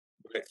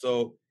 Right?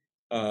 So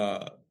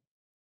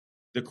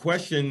the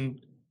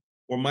question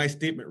or my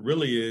statement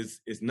really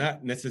is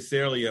not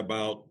necessarily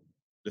about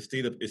the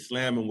state of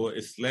Islam and will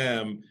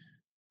Islam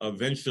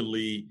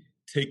eventually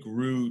take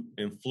root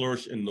and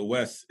flourish in the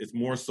West. It's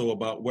more so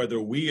about whether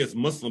we as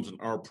Muslims and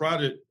our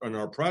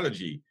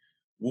prodigy,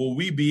 will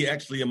we be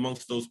actually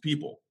amongst those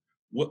people?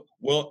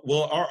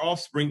 Will our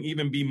offspring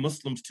even be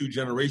Muslims 2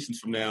 generations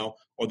from now,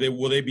 or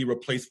will they be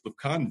replaced with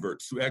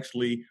converts who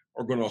actually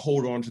are going to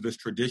hold on to this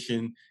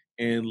tradition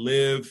and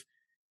live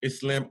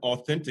Islam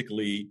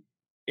authentically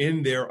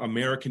in their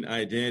American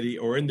identity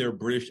or in their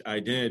British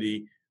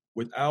identity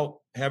without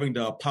having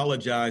to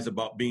apologize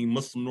about being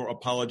Muslim or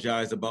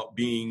apologize about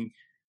being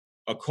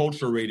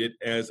acculturated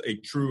as a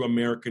true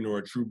American or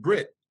a true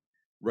Brit,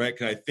 right?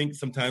 Because I think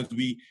sometimes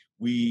we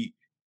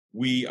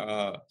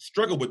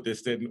struggle with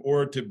this, that in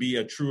order to be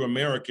a true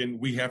American,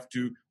 we have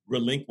to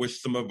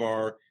relinquish some of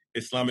our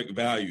Islamic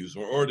values.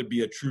 Or in order to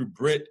be a true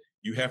Brit,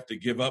 you have to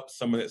give up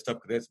some of that stuff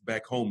because that's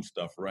back home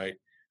stuff, right?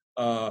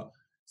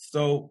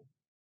 So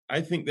I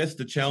think that's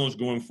the challenge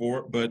going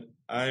forward. But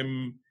I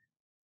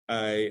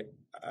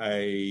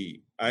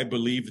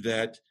believe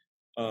that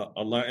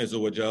Allah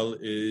Azza wa Jal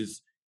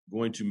is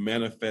going to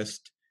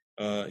manifest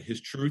his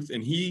truth,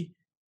 and he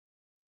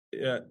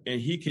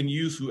can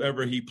use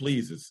whoever he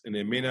pleases, and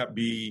it may not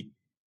be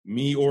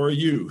me or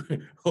you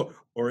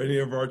or any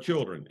of our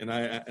children, and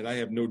I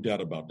have no doubt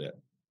about that.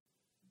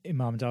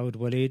 Imam Dawud,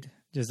 Walid,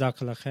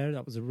 Jazakallah khair.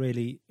 That was a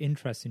really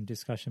interesting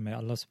discussion. May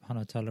Allah subhanahu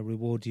wa ta'ala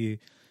reward you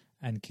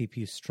and keep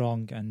you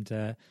strong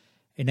and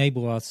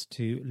enable us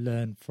to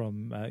learn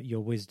from your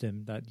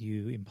wisdom that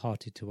you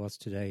imparted to us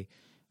today.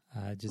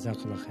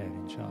 Jazakallah khair,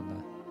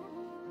 inshallah.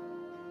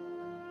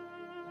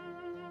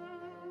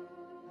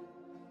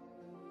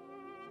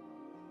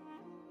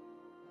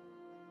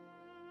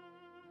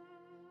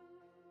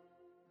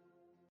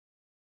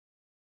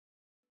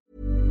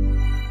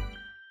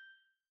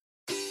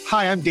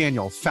 Hi, I'm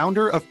Daniel,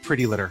 founder of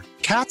Pretty Litter.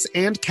 Cats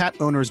and cat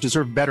owners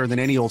deserve better than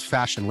any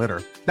old-fashioned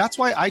litter. That's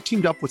why I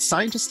teamed up with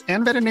scientists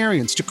and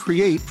veterinarians to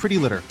create Pretty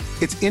Litter.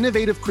 Its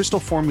innovative crystal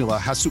formula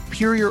has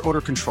superior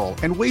odor control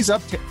and weighs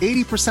up to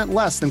 80%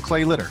 less than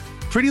clay litter.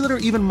 Pretty Litter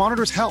even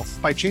monitors health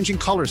by changing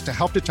colors to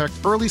help detect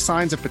early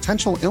signs of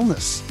potential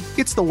illness.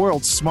 It's the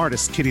world's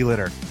smartest kitty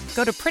litter.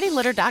 Go to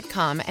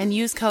prettylitter.com and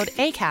use code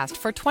ACAST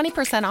for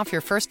 20% off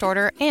your first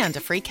order and a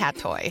free cat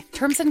toy.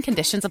 Terms and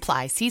conditions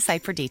apply. See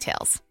site for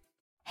details.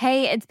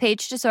 Hey, it's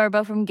Paige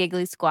DeSorbo from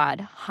Giggly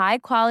Squad. High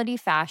quality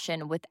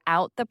fashion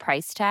without the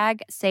price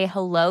tag. Say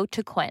hello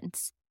to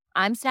Quince.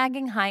 I'm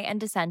snagging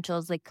high-end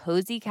essentials like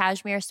cozy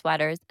cashmere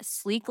sweaters,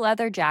 sleek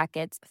leather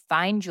jackets,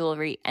 fine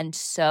jewelry, and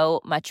so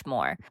much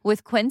more.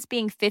 With Quince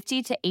being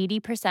 50 to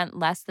 80%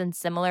 less than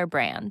similar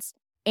brands.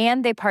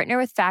 And they partner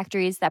with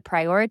factories that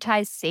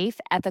prioritize safe,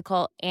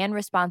 ethical, and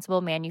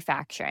responsible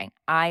manufacturing.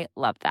 I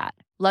love that.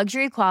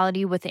 Luxury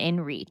quality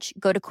within reach.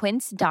 Go to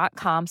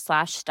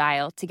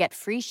quince.com/style to get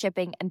free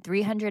shipping and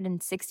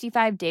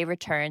 365-day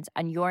returns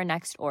on your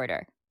next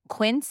order.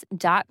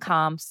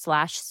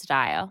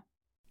 Quince.com/style.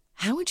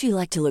 How would you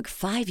like to look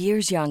 5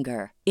 years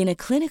younger? In a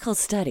clinical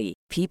study,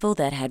 people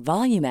that had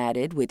volume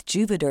added with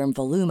Juvederm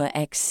Voluma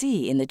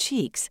XC in the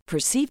cheeks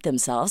perceived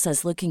themselves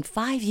as looking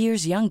 5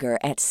 years younger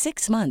at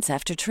 6 months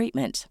after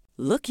treatment.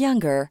 Look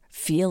younger,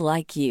 feel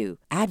like you.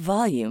 Add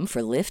volume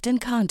for lift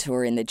and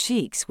contour in the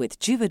cheeks with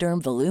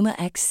Juvederm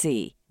Voluma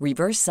XC.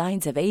 Reverse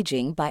signs of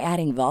aging by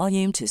adding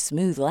volume to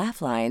smooth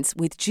laugh lines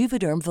with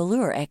Juvederm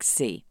Volure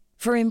XC.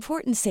 For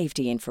important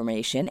safety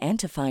information and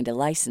to find a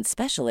licensed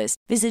specialist,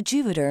 visit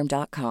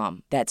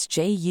Juvederm.com. That's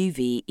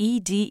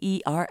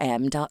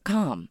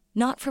JUVEDERM.com.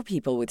 Not for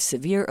people with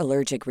severe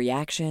allergic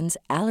reactions,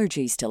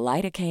 allergies to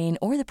lidocaine,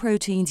 or the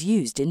proteins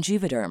used in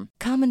Juvederm.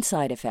 Common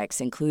side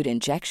effects include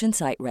injection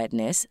site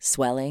redness,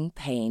 swelling,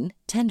 pain,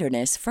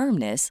 tenderness,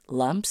 firmness,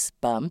 lumps,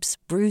 bumps,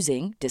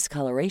 bruising,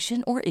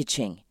 discoloration, or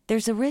itching.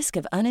 There's a risk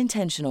of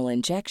unintentional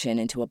injection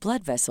into a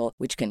blood vessel,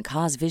 which can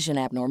cause vision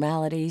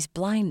abnormalities,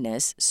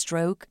 blindness,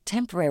 stroke,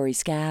 temporary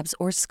scabs,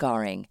 or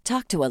scarring.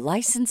 Talk to a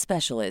licensed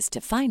specialist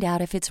to find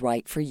out if it's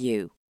right for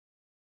you.